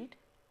text field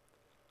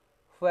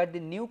where the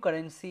new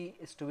currency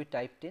is to be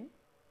typed in.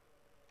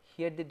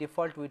 Here the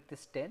default width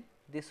is 10,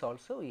 this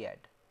also we add.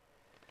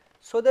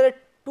 So, there are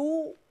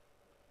two,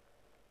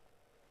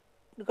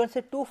 you can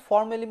say two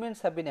form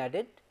elements have been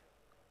added,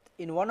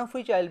 in one of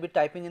which I will be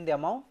typing in the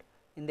amount,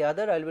 in the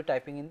other I will be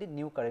typing in the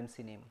new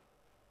currency name,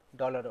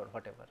 dollar or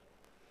whatever.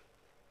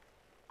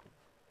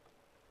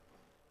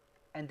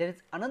 And there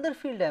is another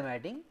field I am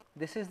adding,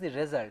 this is the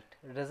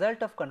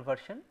result of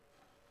conversion.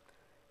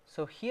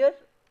 So, here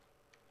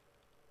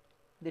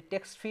the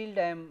text field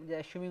I am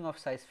assuming of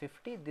size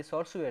 50, this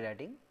also we are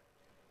adding,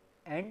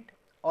 and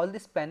all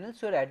these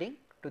panels we are adding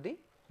to the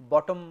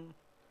bottom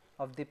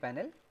of the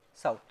panel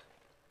south.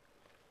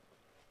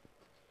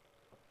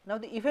 Now,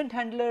 the event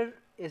handler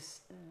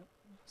is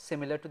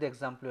similar to the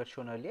example we had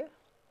shown earlier,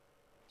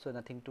 so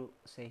nothing to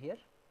say here.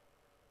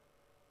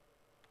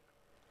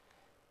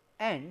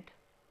 And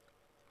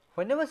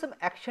whenever some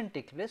action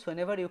takes place,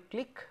 whenever you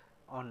click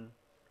on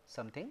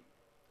something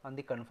on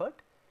the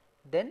convert,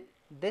 then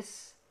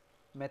this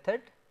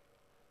method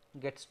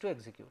gets to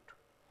execute.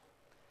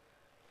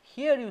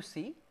 Here you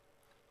see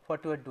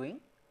what we are doing,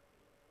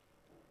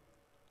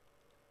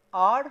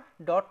 r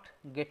dot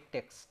get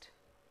text,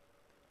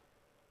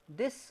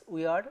 this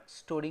we are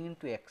storing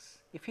into X.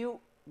 If you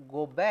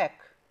go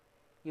back,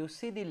 you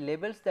see the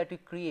labels that we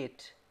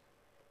create.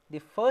 The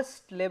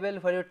first label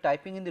where you are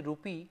typing in the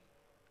rupee,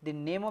 the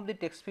name of the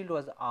text field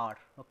was R.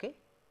 Okay.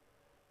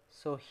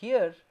 So,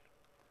 here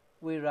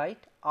we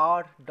write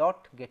r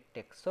dot get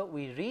text. So,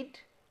 we read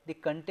the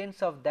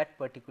contents of that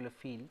particular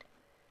field,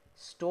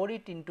 store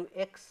it into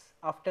X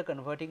after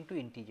converting to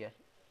integer,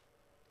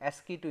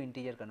 ASCII to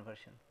integer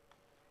conversion.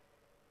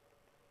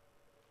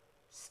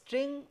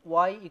 String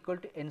y equal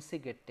to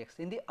NC get text.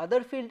 In the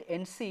other field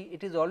NC,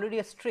 it is already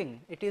a string,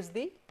 it is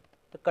the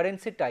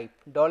currency type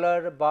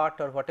dollar,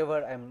 baht or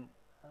whatever I am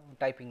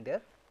typing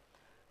there.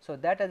 So,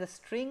 that as a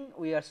string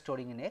we are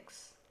storing in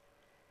X,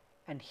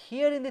 and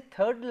here in the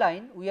third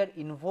line we are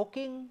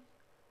invoking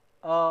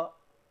a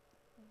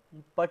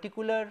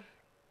particular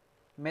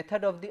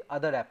method of the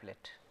other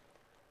applet.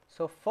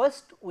 So,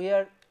 first we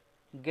are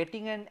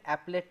getting an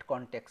applet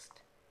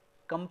context,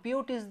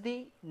 compute is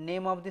the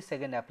name of the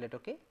second applet.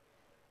 Okay.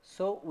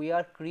 So, we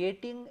are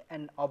creating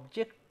an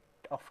object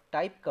of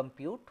type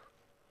compute,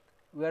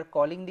 we are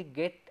calling the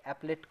get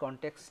applet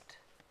context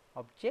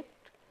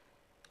object,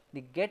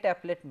 the get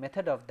applet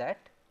method of that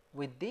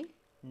with the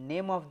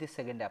name of the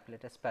second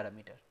applet as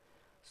parameter.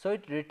 So,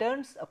 it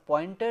returns a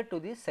pointer to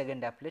the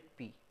second applet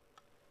P.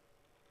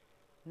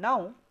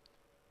 Now,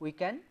 we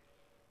can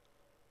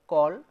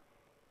call,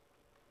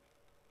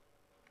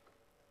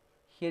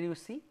 here you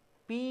see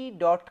P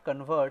dot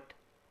convert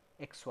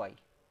x y.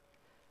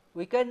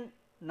 We can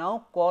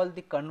now call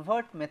the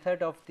convert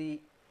method of the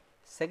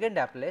second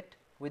applet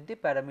with the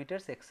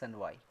parameters x and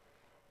y,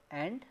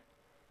 and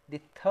the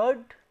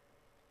third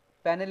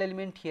panel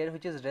element here,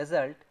 which is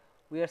result,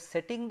 we are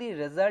setting the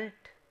result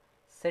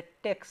set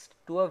text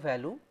to a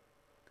value.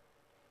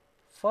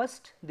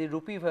 First the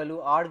rupee value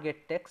r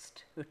get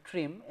text, we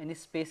trim, any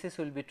spaces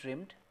will be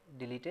trimmed,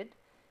 deleted,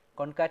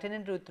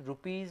 concatenate with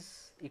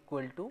rupees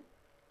equal to,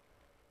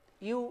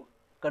 you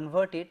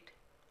convert it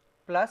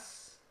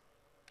plus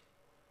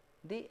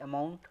the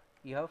amount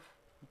you have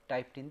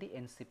typed in the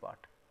NC part.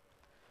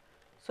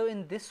 So,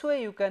 in this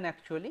way you can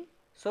actually,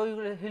 so you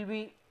will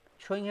be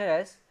showing here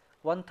as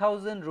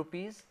 1000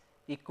 rupees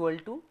equal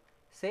to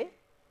say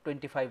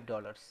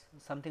 $25,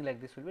 something like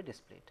this will be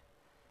displayed,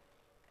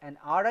 and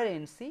R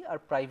and NC are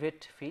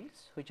private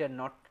fields which are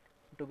not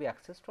to be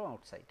accessed from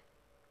outside.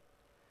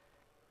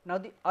 Now,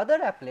 the other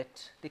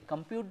applet, the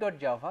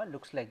compute.java,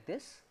 looks like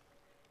this,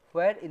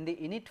 where in the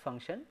init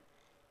function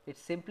it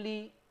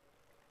simply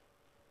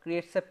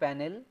creates a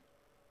panel,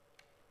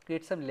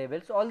 create some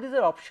labels. All these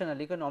are optional,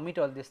 you can omit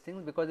all these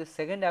things, because the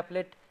second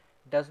applet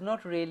does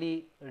not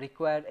really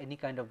require any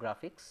kind of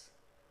graphics.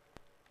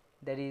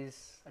 There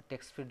is a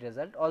text field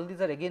result, all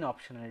these are again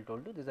optional, I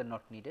told you these are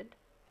not needed.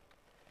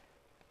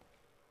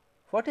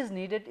 What is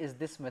needed is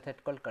this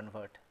method called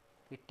convert.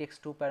 It takes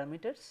two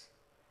parameters.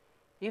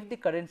 If the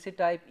currency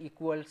type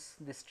equals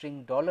the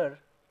string dollar,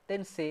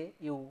 then say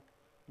you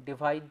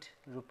divide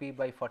rupee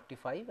by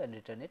 45 and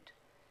return it.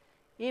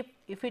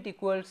 If it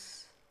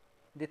equals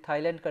the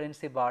Thailand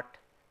currency baht,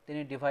 then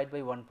you divide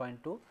by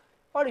 1.2,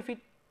 or if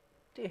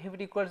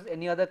it equals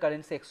any other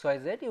currency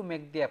XYZ, you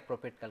make the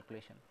appropriate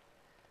calculation.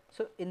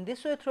 So, in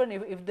this way, through an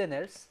if then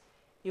else,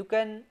 you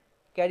can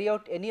carry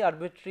out any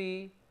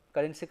arbitrary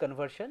currency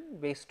conversion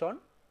based on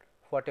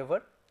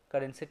whatever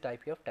currency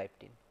type you have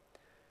typed in.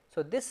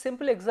 So, this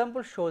simple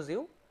example shows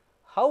you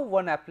how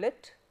one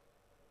applet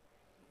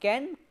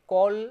can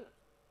call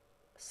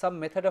some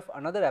method of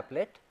another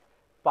applet,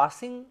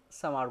 passing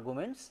some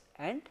arguments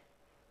and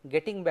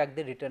getting back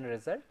the return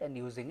result and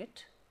using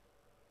it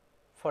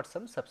for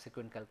some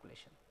subsequent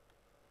calculation.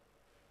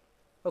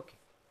 Okay.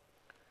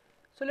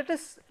 So, let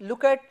us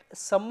look at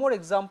some more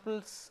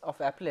examples of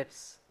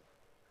applets,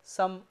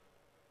 some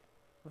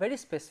very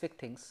specific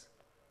things.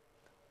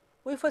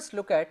 We first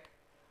look at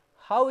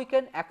how we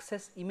can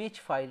access image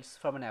files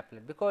from an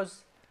applet,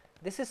 because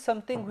this is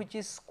something which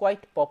is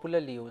quite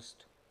popularly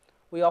used.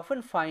 We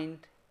often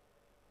find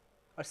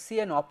or see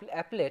an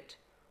applet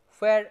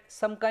where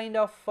some kind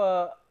of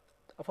a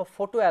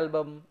photo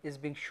album is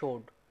being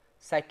showed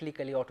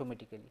cyclically,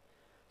 automatically.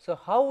 So,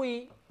 how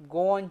we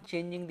go on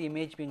changing the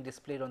image being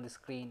displayed on the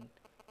screen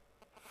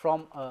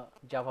from a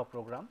Java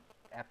program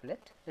applet?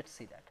 Let us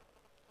see that.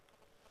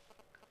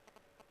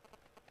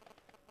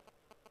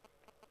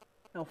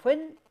 Now,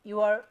 when you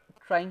are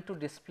trying to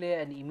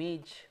display an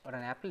image or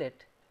an applet,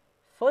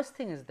 first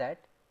thing is that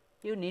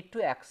you need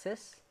to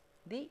access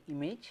the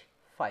image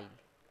file.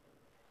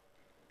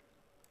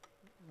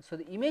 So,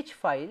 the image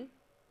file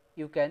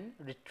you can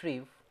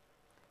retrieve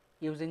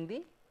using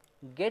the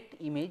get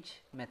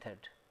image method.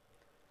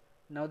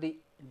 Now, the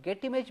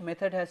get image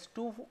method has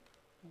two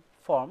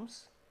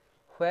forms,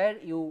 where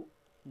you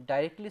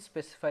directly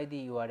specify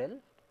the URL,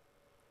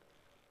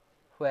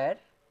 where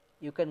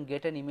you can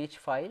get an image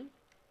file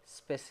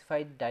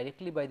specified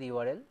directly by the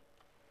URL.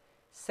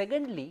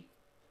 Secondly,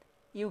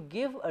 you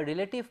give a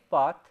relative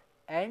path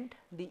and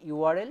the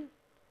URL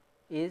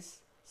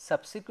is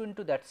subsequent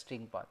to that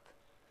string path.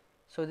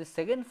 So, the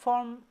second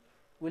form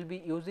will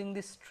be using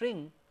the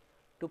string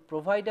to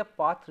provide a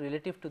path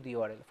relative to the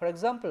URL. For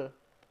example,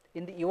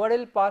 in the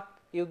URL path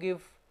you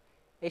give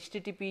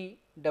http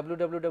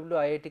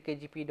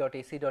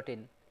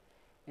www.iitkgp.ac.in.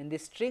 In the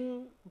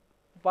string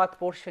path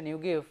portion you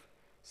give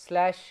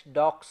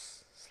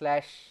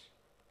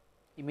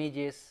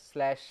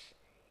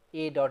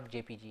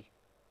 /docs/images/a.jpg.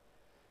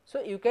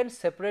 So, you can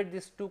separate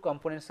these two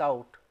components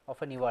out of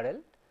an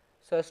URL,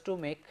 so as to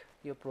make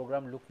your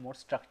program look more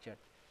structured,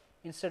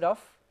 instead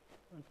of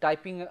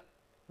typing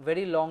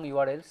very long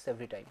URLs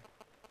every time.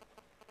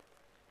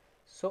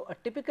 So, a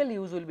typical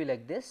use will be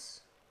like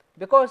this,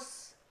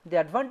 because the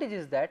advantage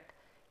is that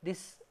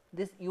this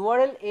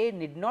URL A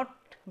need not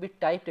be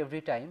typed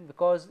every time,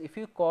 because if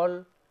you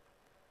call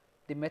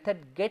the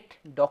method get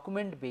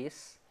document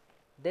base,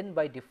 then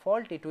by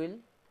default it will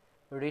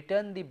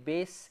return the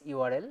base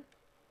URL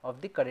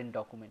of the current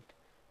document.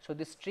 So,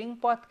 the string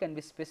path can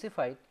be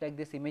specified like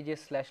this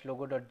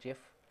images/logo.jf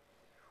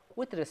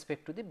with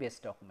respect to the base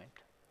document.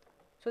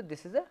 So,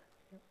 this is a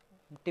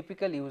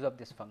typical use of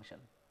this function.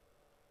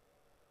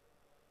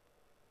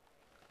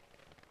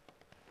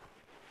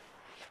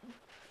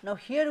 Now,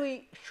 here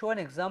we show an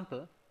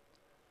example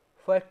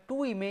where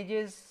two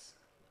images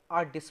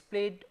are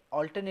displayed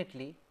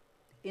alternately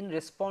in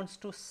response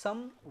to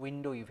some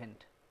window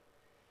event.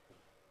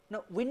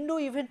 Now, window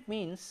event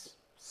means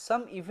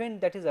some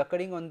event that is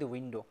occurring on the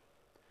window.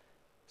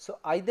 So,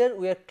 either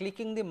we are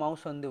clicking the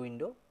mouse on the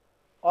window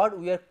or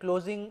we are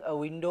closing a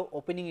window,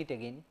 opening it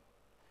again.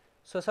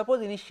 So,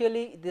 suppose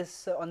initially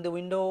this on the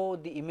window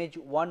the image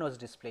 1 was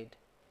displayed.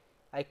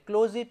 I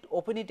close it,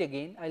 open it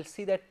again, I will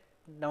see that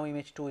now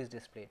image 2 is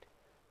displayed.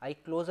 I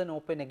close and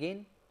open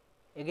again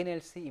I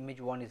will see image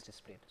 1 is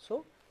displayed.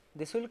 So,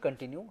 this will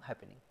continue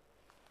happening.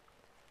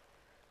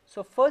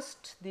 So,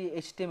 first the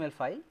HTML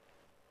file.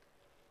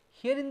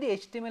 Here in the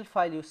HTML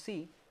file you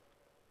see,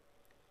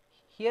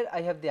 here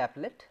I have the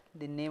applet,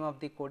 the name of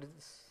the code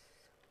is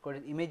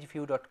image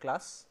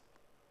view.class,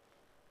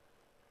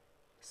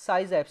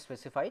 size I have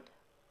specified,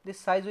 this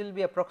size will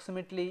be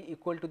approximately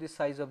equal to the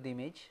size of the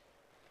image,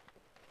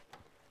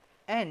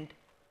 and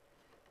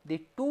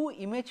the two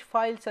image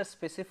files are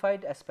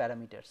specified as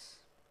parameters.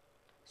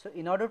 So,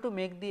 in order to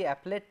make the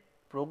applet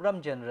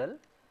program general,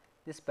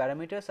 these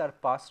parameters are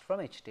passed from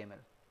HTML.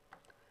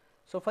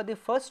 So, for the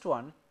first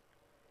one,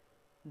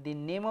 the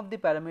name of the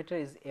parameter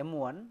is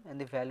m1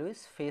 and the value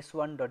is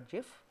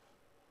face1.gif.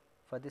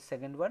 For the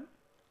second one,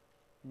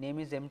 name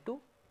is m2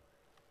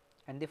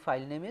 and the file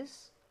name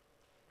is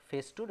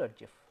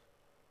face2.gif.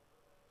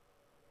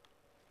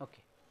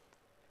 Okay.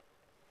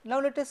 Now,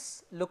 let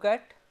us look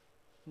at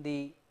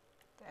the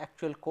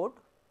actual code.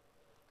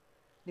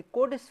 The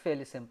code is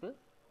fairly simple.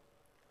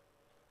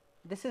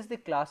 This is the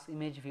class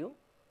image view.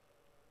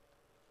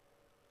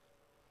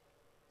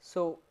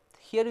 So,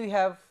 here we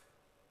have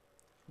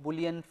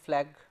boolean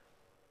flag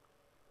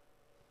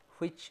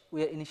which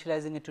we are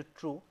initializing it to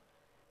true.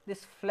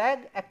 This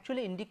flag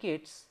actually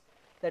indicates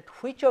that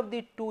which of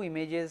the two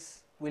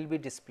images will be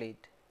displayed.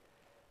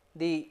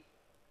 The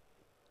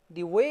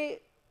way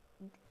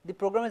the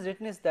program is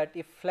written is that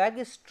if flag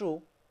is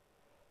true,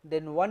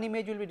 then one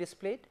image will be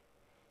displayed,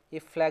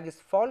 if flag is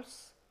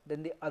false,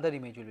 then the other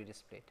image will be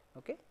displayed.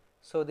 Okay.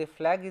 So, the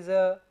flag is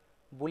a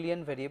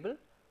boolean variable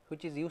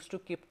which is used to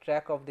keep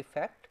track of the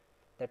fact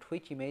that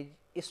which image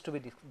is to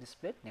be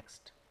displayed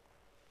next.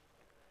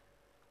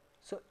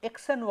 So,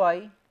 x and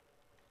y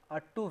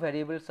are two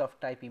variables of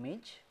type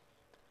image.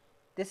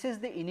 This is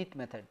the init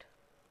method,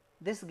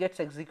 this gets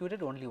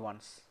executed only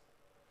once.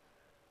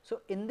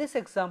 So, in this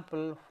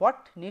example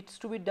what needs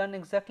to be done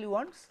exactly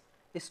once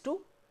is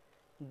to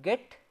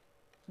get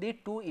the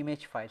two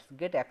image files,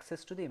 get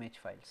access to the image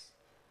files.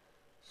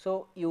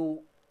 So,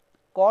 you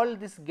call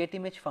this get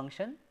image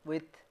function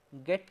with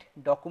get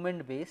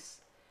document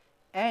base,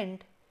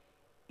 and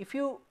if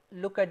you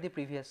look at the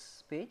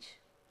previous page,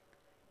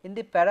 in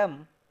the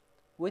param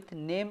with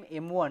name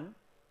m1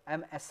 I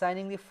am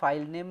assigning the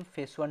file name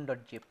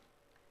face1.zip,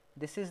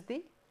 this is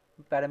the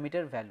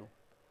parameter value.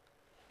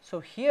 So,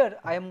 here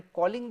I am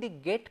calling the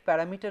get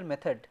parameter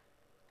method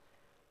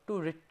to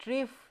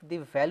retrieve the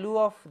value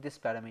of this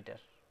parameter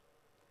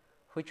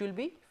which will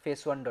be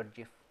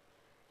face1.gif.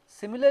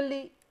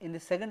 Similarly, in the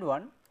second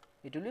one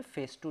it will be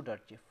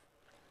face2.gif.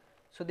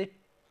 So, the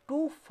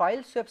two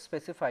files you have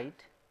specified,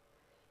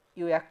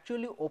 you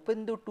actually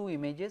open the two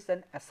images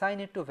and assign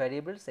it to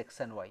variables x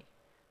and y.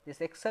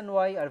 This x and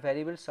y are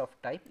variables of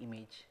type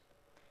image.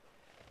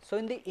 So,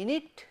 in the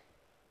init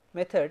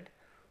method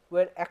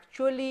we are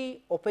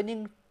actually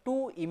opening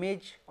two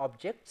image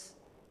objects,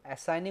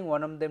 assigning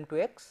one of them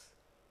to x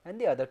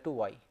and the other to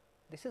y.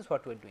 This is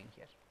what we are doing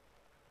here.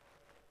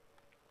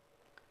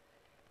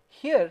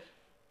 Here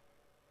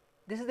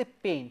this is the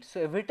paint. So,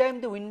 every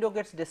time the window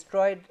gets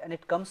destroyed and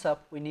it comes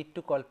up, we need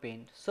to call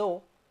paint.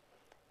 So,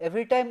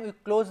 every time we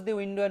close the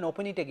window and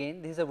open it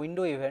again, this is a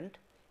window event,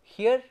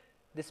 here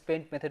this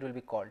paint method will be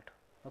called.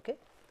 Okay.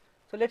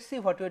 So, let us see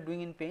what we are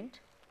doing in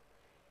paint.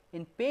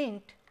 In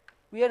paint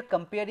we are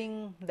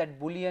comparing that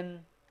boolean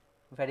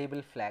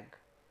variable flag.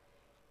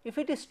 If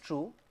it is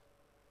true,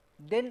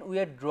 then we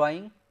are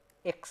drawing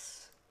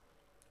x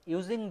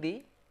using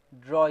the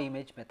draw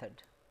image method.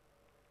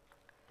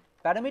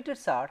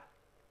 Parameters are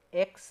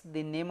x,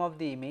 the name of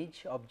the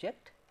image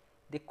object,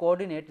 the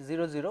coordinate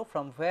 0 0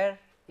 from where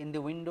in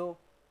the window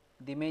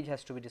the image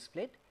has to be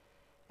displayed,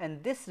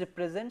 and this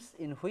represents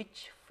in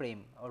which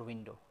frame or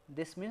window,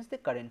 this means the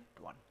current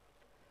one,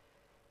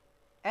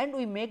 and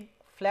we make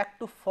flag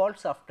to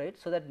false after it.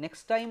 So, that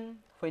next time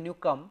when you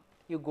come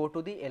you go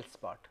to the else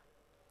part.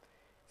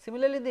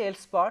 Similarly, the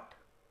else part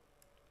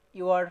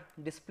you are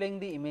displaying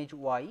the image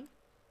y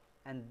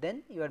and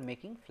then you are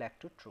making flag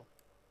to true.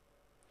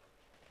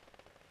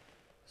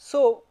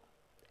 So,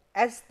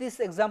 as this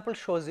example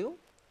shows you,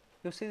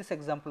 you see this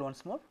example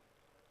once more,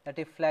 that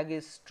if flag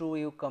is true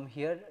you come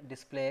here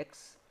display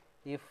x,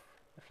 if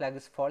flag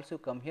is false you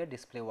come here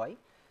display y.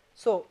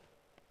 So,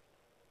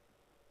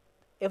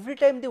 every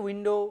time the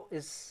window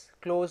is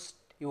closed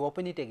you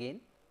open it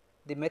again,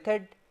 the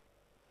method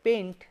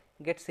paint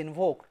gets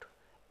invoked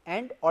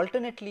and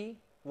alternately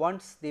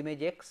once the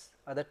image x,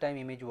 other time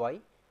image y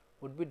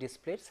would be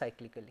displayed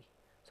cyclically.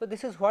 So,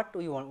 this is what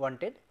we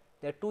wanted.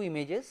 There are two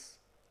images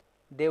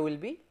they will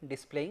be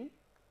displaying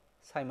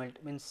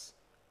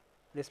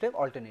displaying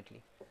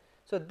alternately.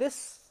 So,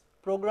 this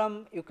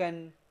program you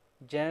can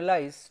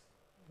generalize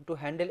to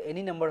handle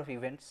any number of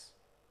events,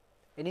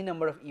 any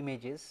number of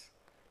images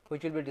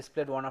which will be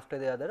displayed one after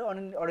the other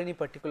or any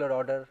particular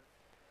order,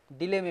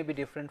 delay may be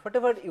different,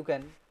 whatever you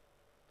can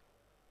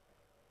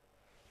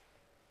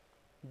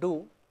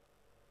do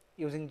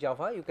using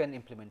Java you can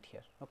implement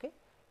here. Okay.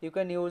 You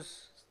can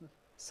use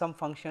some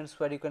functions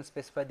where you can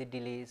specify the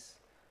delays,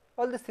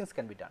 all these things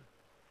can be done.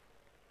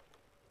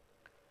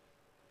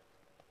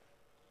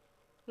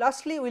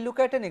 Lastly, we look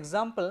at an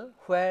example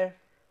where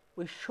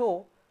we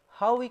show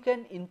how we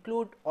can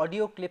include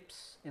audio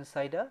clips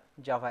inside a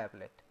Java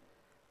applet.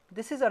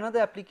 This is another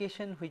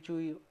application which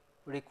we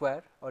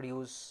require or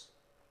use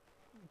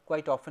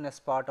quite often as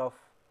part of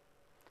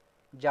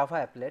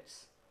Java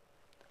applets,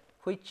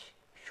 which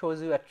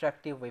shows you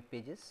attractive web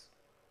pages.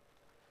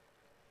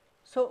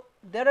 So,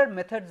 there are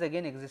methods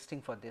again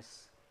existing for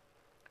this.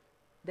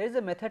 There is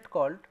a method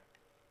called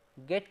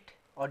get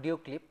audio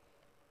clip,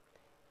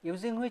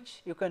 using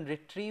which you can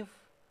retrieve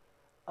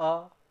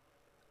a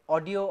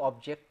audio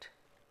object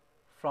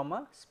from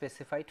a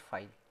specified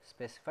file,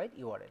 specified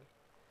URL.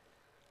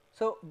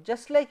 So,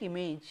 just like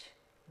image,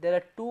 there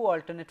are two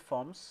alternate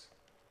forms.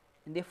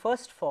 In the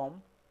first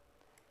form,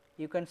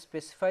 you can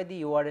specify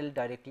the URL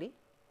directly.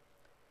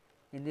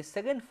 In the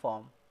second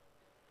form,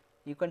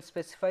 you can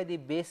specify the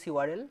base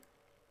URL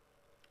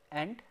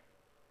and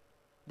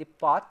the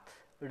path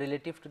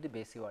relative to the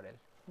base URL.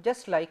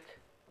 Just like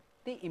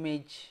the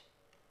image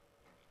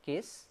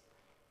case,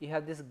 you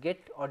have this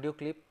get audio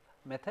clip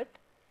method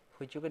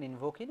which you can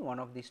invoke in one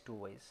of these two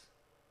ways.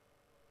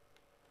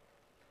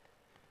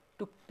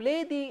 To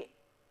play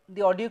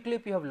the audio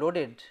clip you have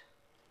loaded,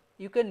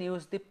 you can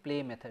use the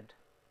play method.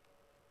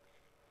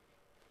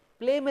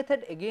 Play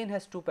method again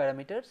has two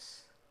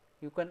parameters.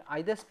 You can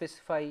either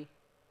specify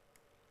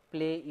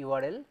play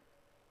URL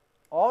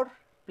or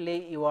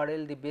play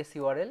URL, the base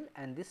URL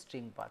and the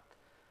string path.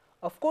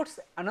 Of course,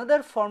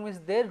 another form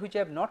is there which I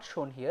have not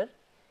shown here.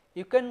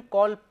 You can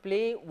call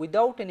play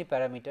without any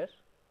parameter.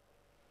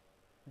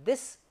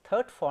 This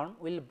third form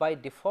will by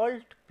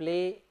default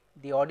play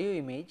the audio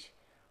image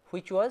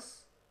which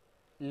was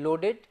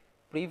loaded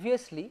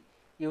previously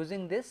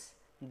using this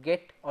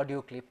get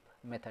audio clip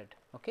method.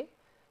 Okay.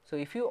 So,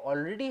 if you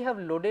already have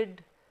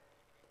loaded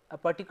a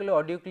particular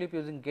audio clip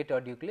using get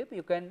audio clip,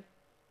 you can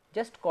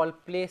just call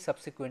play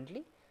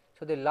subsequently.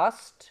 So, the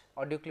last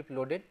audio clip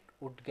loaded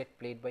would get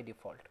played by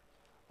default,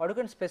 or you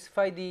can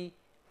specify the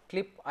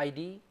clip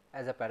ID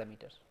as a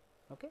parameter.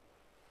 Okay.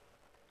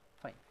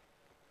 Fine.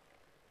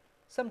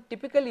 Some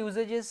typical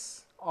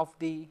usages of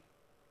the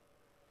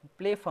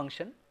play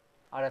function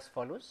are as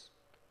follows.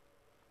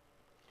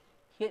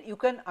 Here you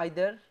can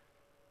either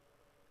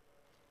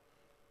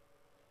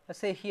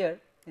say here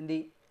in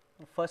the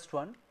first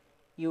one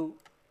you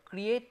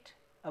create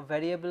a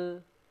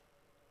variable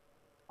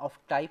of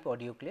type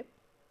audio clip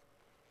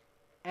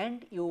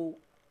and you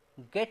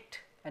get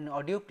an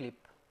audio clip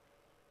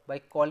by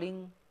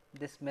calling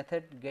this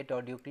method get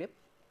audio clip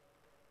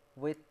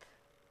with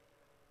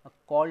a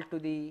call to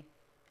the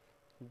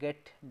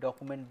get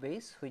document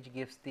base which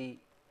gives the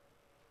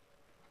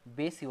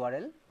base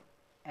URL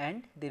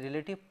and the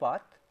relative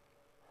path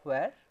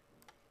where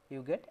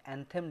you get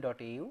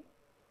anthem.au,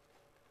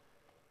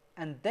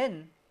 and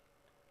then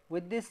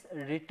with this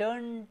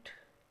returned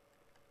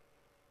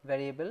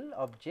variable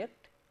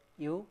object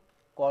you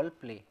call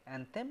play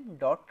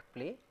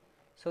anthem.play.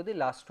 So, the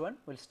last one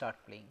will start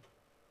playing,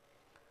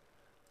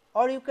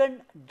 or you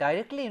can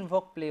directly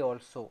invoke play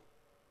also,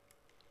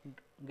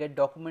 get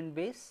document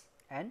base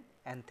and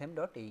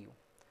anthem.au.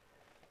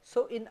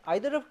 So, in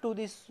either of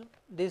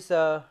these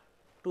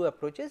two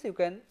approaches you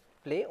can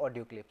play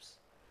audio clips.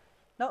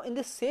 Now, in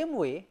the same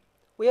way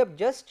we have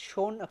just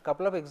shown a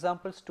couple of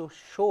examples to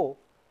show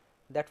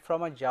that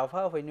from a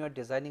Java when you are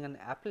designing an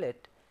applet,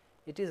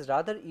 it is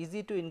rather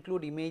easy to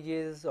include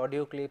images,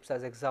 audio clips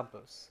as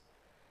examples.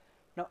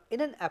 Now,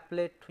 in an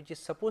applet which is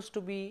supposed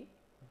to be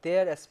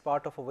there as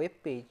part of a web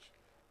page,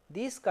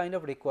 these kind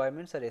of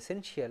requirements are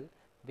essential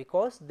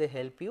because they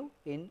help you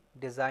in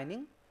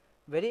designing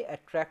very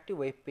attractive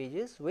web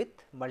pages with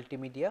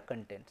multimedia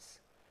contents.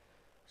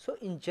 So,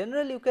 in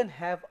general you can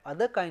have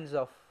other kinds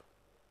of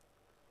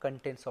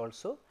contents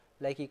also,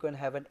 like you can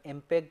have an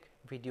MPEG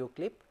video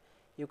clip,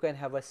 you can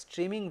have a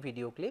streaming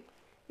video clip,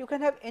 you can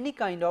have any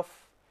kind of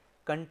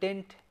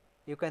content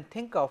you can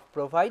think of,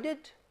 provided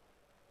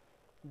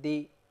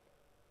the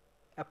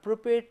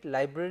appropriate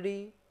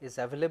library is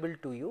available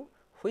to you,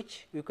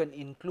 which you can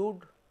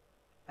include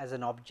as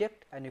an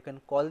object and you can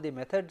call the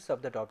methods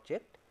of that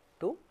object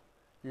to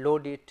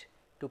load it,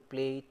 to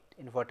play it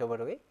in whatever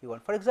way you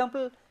want. For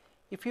example,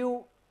 if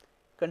you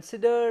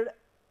consider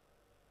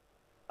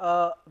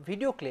a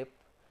video clip,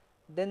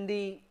 then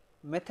the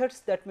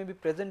methods that may be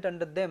present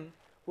under them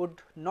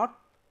would not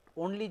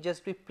only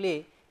just be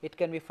play, it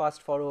can be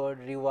fast forward,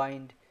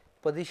 rewind,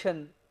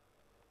 position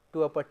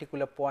to a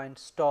particular point,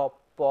 stop,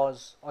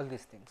 pause, all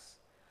these things.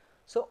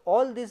 So,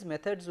 all these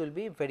methods will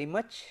be very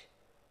much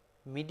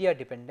media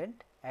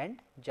dependent, and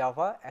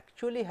Java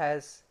actually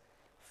has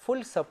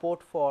full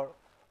support for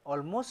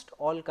almost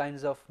all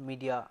kinds of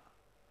media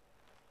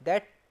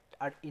that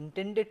are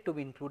intended to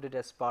be included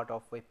as part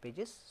of web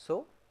pages.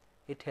 So,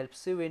 it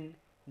helps you in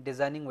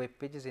designing web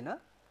pages in a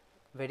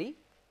very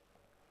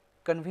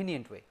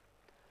convenient way.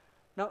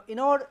 Now, in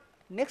our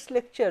next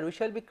lecture we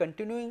shall be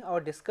continuing our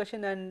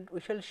discussion and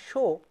we shall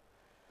show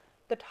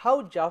that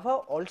how Java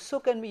also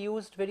can be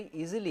used very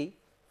easily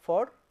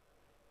for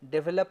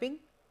developing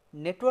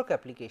network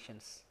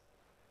applications.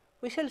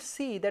 We shall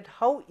see that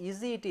how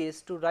easy it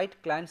is to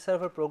write client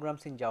server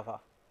programs in Java.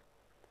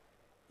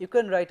 You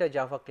can write a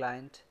Java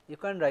client, you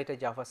can write a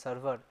Java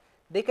server,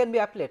 they can be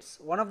applets,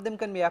 one of them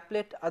can be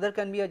applet, other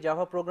can be a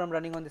Java program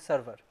running on the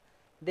server,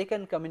 they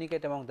can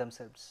communicate among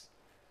themselves.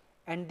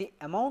 And the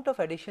amount of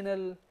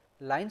additional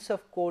lines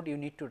of code you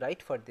need to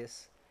write for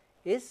this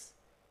is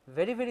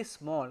very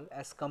small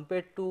as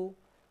compared to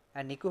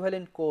an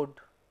equivalent code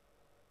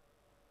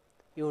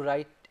you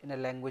write in a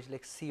language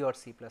like C or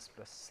C++,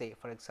 say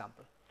for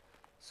example.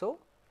 So,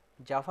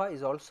 Java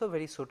is also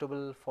very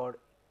suitable for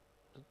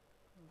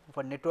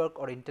network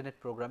or internet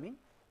programming.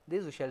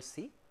 This we shall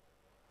see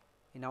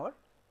in our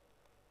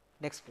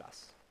next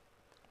class.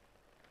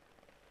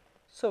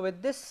 So,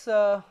 with this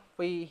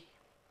we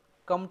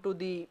come to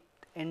the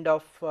end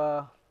of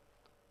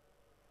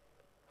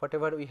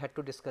whatever we had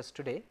to discuss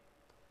today.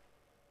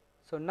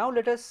 So, now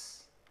let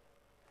us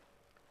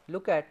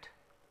look at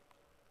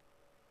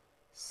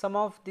some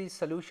of the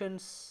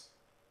solutions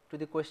to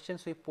the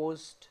questions we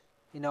posed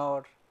in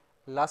our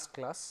last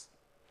class.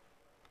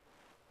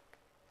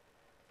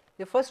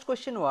 The first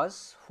question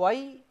was,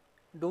 why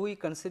do we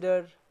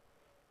consider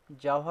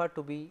Java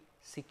to be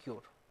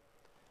secure?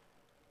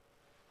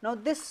 Now,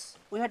 this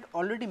we had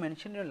already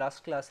mentioned in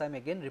last class, I am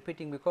again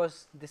repeating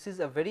because this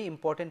is a very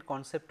important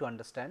concept to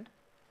understand.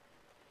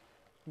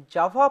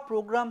 Java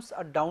programs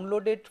are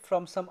downloaded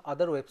from some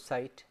other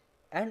website,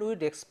 and we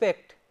would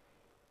expect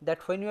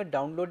that when you are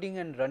downloading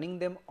and running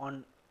them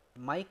on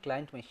my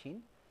client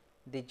machine,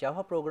 the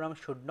Java program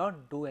should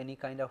not do any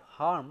kind of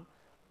harm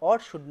or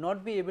should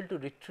not be able to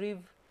retrieve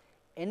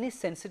any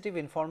sensitive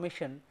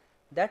information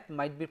that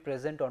might be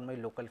present on my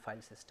local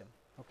file system.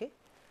 Okay.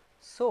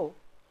 So,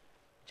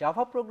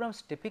 Java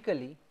programs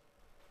typically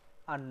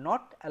are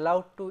not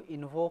allowed to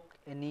invoke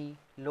any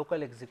local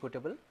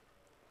executable,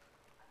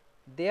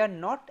 they are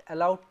not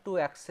allowed to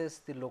access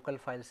the local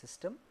file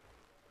system,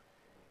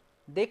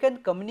 they can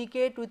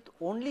communicate with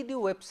only the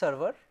web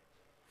server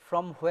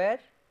from where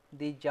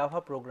the Java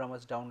program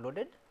was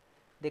downloaded,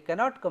 they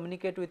cannot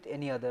communicate with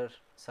any other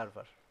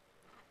server.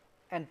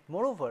 And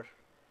moreover,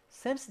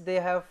 since they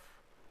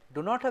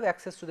do not have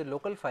access to the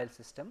local file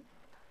system,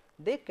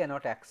 they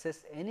cannot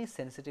access any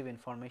sensitive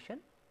information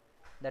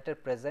that are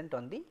present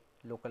on the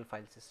local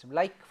file system,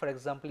 like for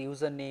example,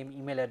 username,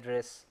 email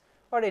address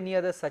or any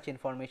other such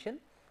information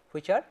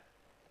which are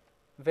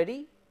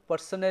very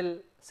personal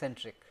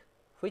centric,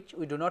 which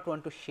we do not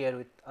want to share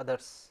with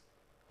others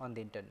on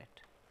the internet.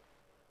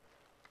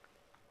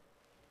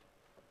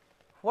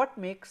 What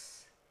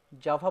makes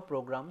Java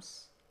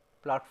programs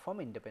platform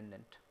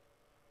independent?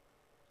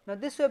 Now,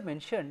 this we have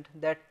mentioned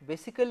that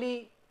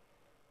basically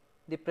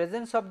the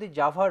presence of the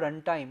Java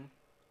runtime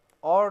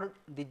or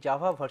the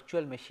Java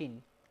virtual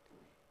machine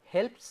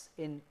helps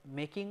in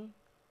making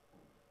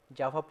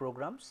Java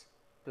programs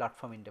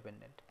platform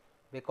independent,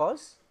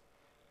 because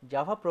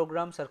Java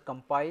programs are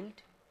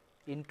compiled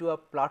into a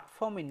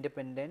platform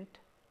independent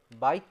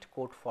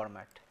bytecode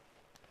format.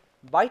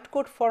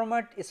 Bytecode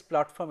format is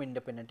platform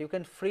independent, you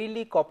can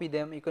freely copy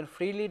them, you can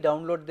freely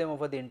download them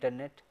over the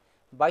internet,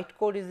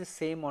 bytecode is the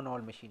same on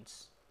all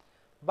machines,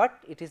 but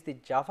it is the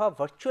Java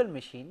virtual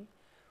machine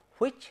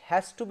which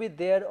has to be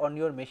there on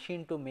your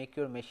machine to make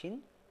your machine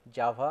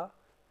Java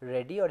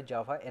ready or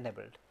Java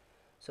enabled.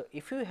 So,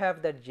 if you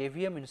have that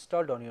JVM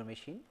installed on your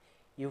machine,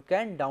 you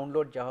can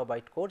download Java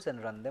bytecodes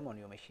and run them on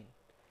your machine.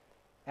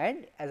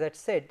 And as I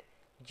said,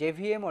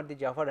 JVM or the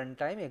Java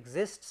runtime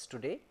exists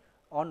today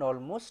on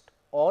almost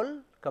all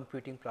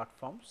computing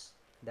platforms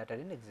that are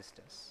in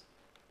existence.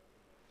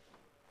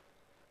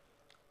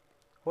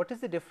 What is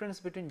the difference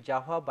between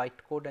Java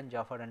bytecode and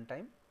Java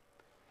runtime?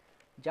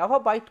 Java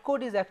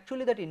bytecode is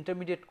actually that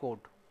intermediate code.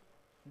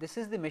 This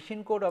is the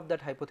machine code of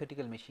that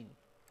hypothetical machine,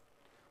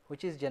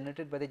 which is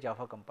generated by the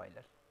Java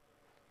compiler.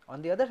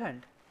 On the other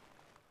hand,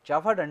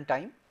 Java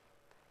runtime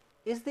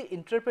is the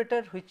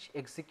interpreter which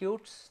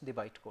executes the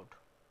bytecode.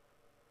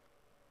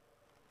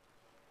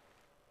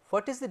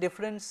 What is the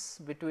difference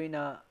between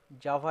a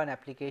Java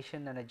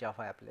application and a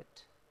Java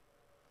applet?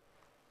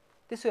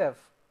 This we have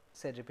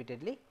said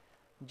repeatedly.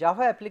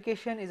 Java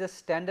application is a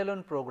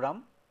standalone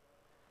program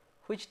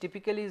which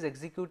typically is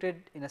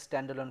executed in a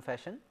standalone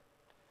fashion,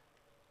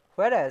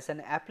 whereas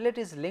an applet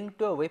is linked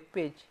to a web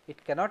page,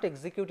 it cannot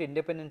execute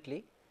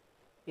independently,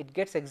 it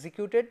gets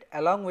executed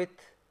along with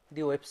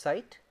the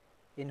website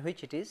in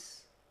which it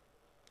is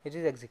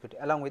executed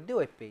along with the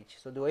web page.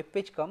 So, the web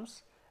page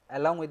comes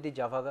along with the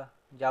Java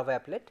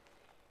applet,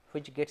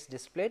 which gets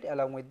displayed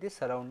along with the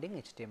surrounding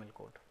HTML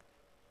code.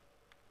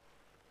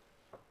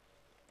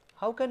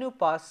 How can you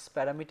pass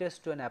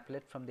parameters to an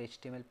applet from the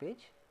HTML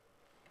page?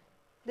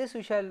 This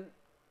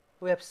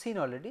we have seen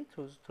already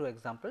through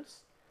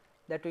examples,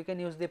 that we can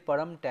use the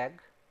param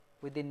tag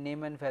within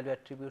name and value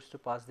attributes to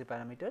pass the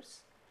parameters,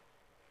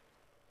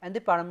 and the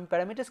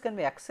parameters can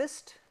be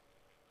accessed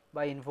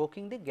by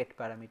invoking the get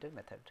parameter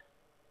method.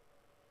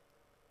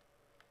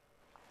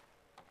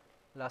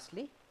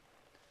 Lastly,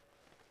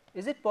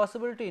 is it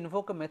possible to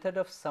invoke a method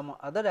of some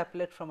other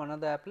applet from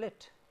another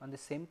applet on the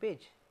same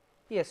page?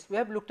 Yes, we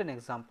have looked at an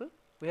example.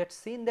 We had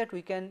seen that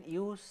we can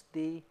use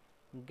the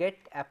get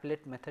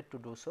applet method to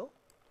do so.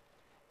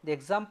 The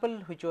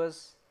example which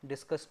was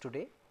discussed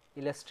today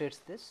illustrates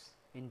this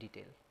in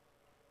detail.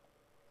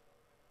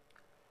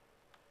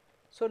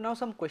 So, now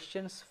some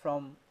questions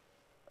from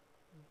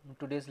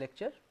today's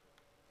lecture.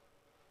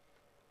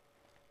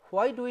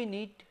 Why do we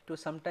need to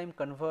sometime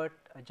convert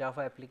a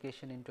Java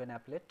application into an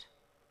applet?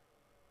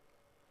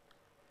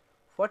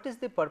 What is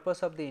the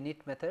purpose of the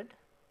init method?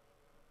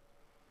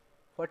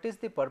 What is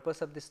the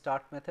purpose of the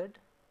start method?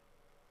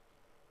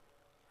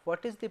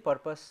 What is the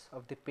purpose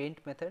of the paint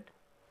method?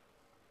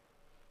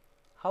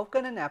 How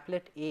can an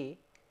applet A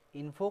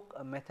invoke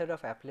a method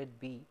of applet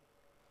B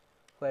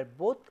where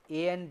both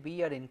A and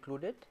B are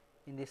included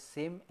in the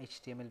same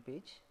HTML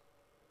page?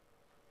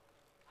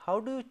 How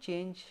do you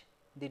change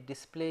the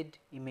displayed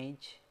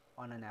image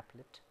on an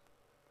applet?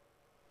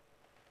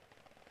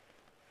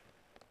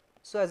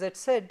 So, as I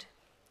said,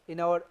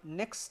 in our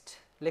next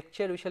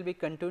lecture we shall be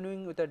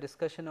continuing with a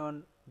discussion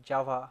on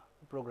Java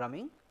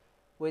programming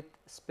with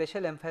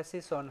special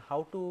emphasis on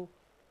how to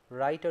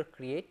write or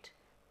create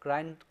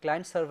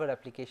client server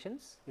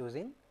applications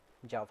using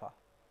Java.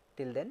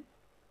 Till then,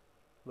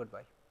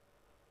 goodbye.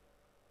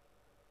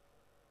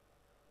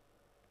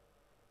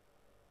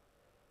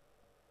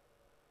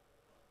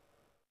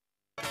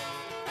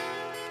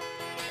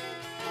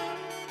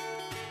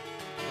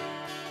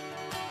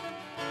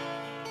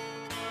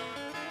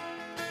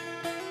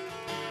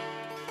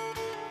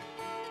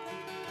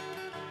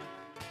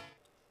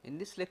 In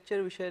this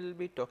lecture, we shall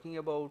be talking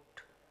about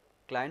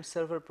client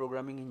server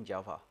programming in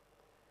Java.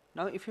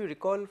 Now, if you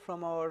recall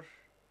from our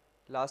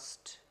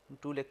last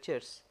two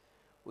lectures,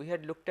 we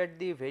had looked at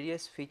the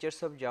various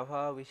features of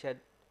Java.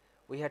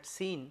 We had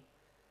seen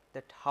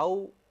that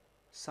how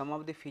some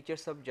of the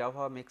features of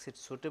Java makes it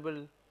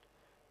suitable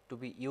to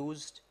be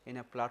used in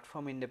a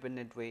platform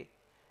independent way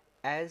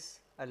as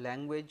a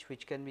language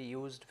which can be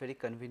used very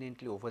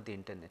conveniently over the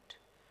internet.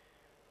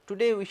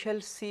 Today, we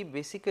shall see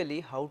basically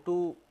how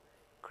to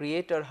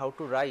create or how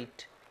to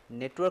write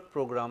network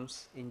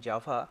programs in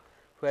Java,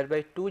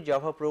 whereby two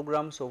Java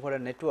programs over a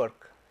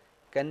network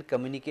can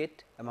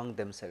communicate among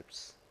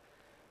themselves.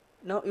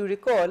 Now, you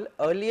recall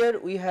earlier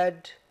we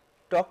had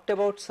talked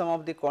about some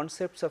of the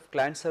concepts of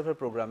client server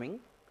programming.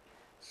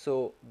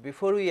 So,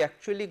 before we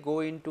actually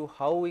go into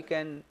how we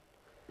can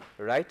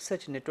write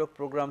such network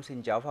programs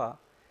in Java,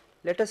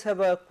 let us have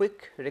a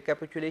quick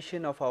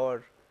recapitulation of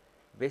our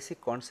basic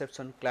concepts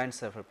on client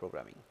server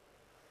programming.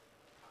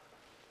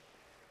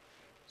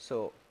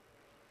 So,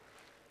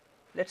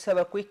 let us have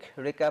a quick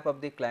recap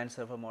of the client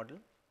server model.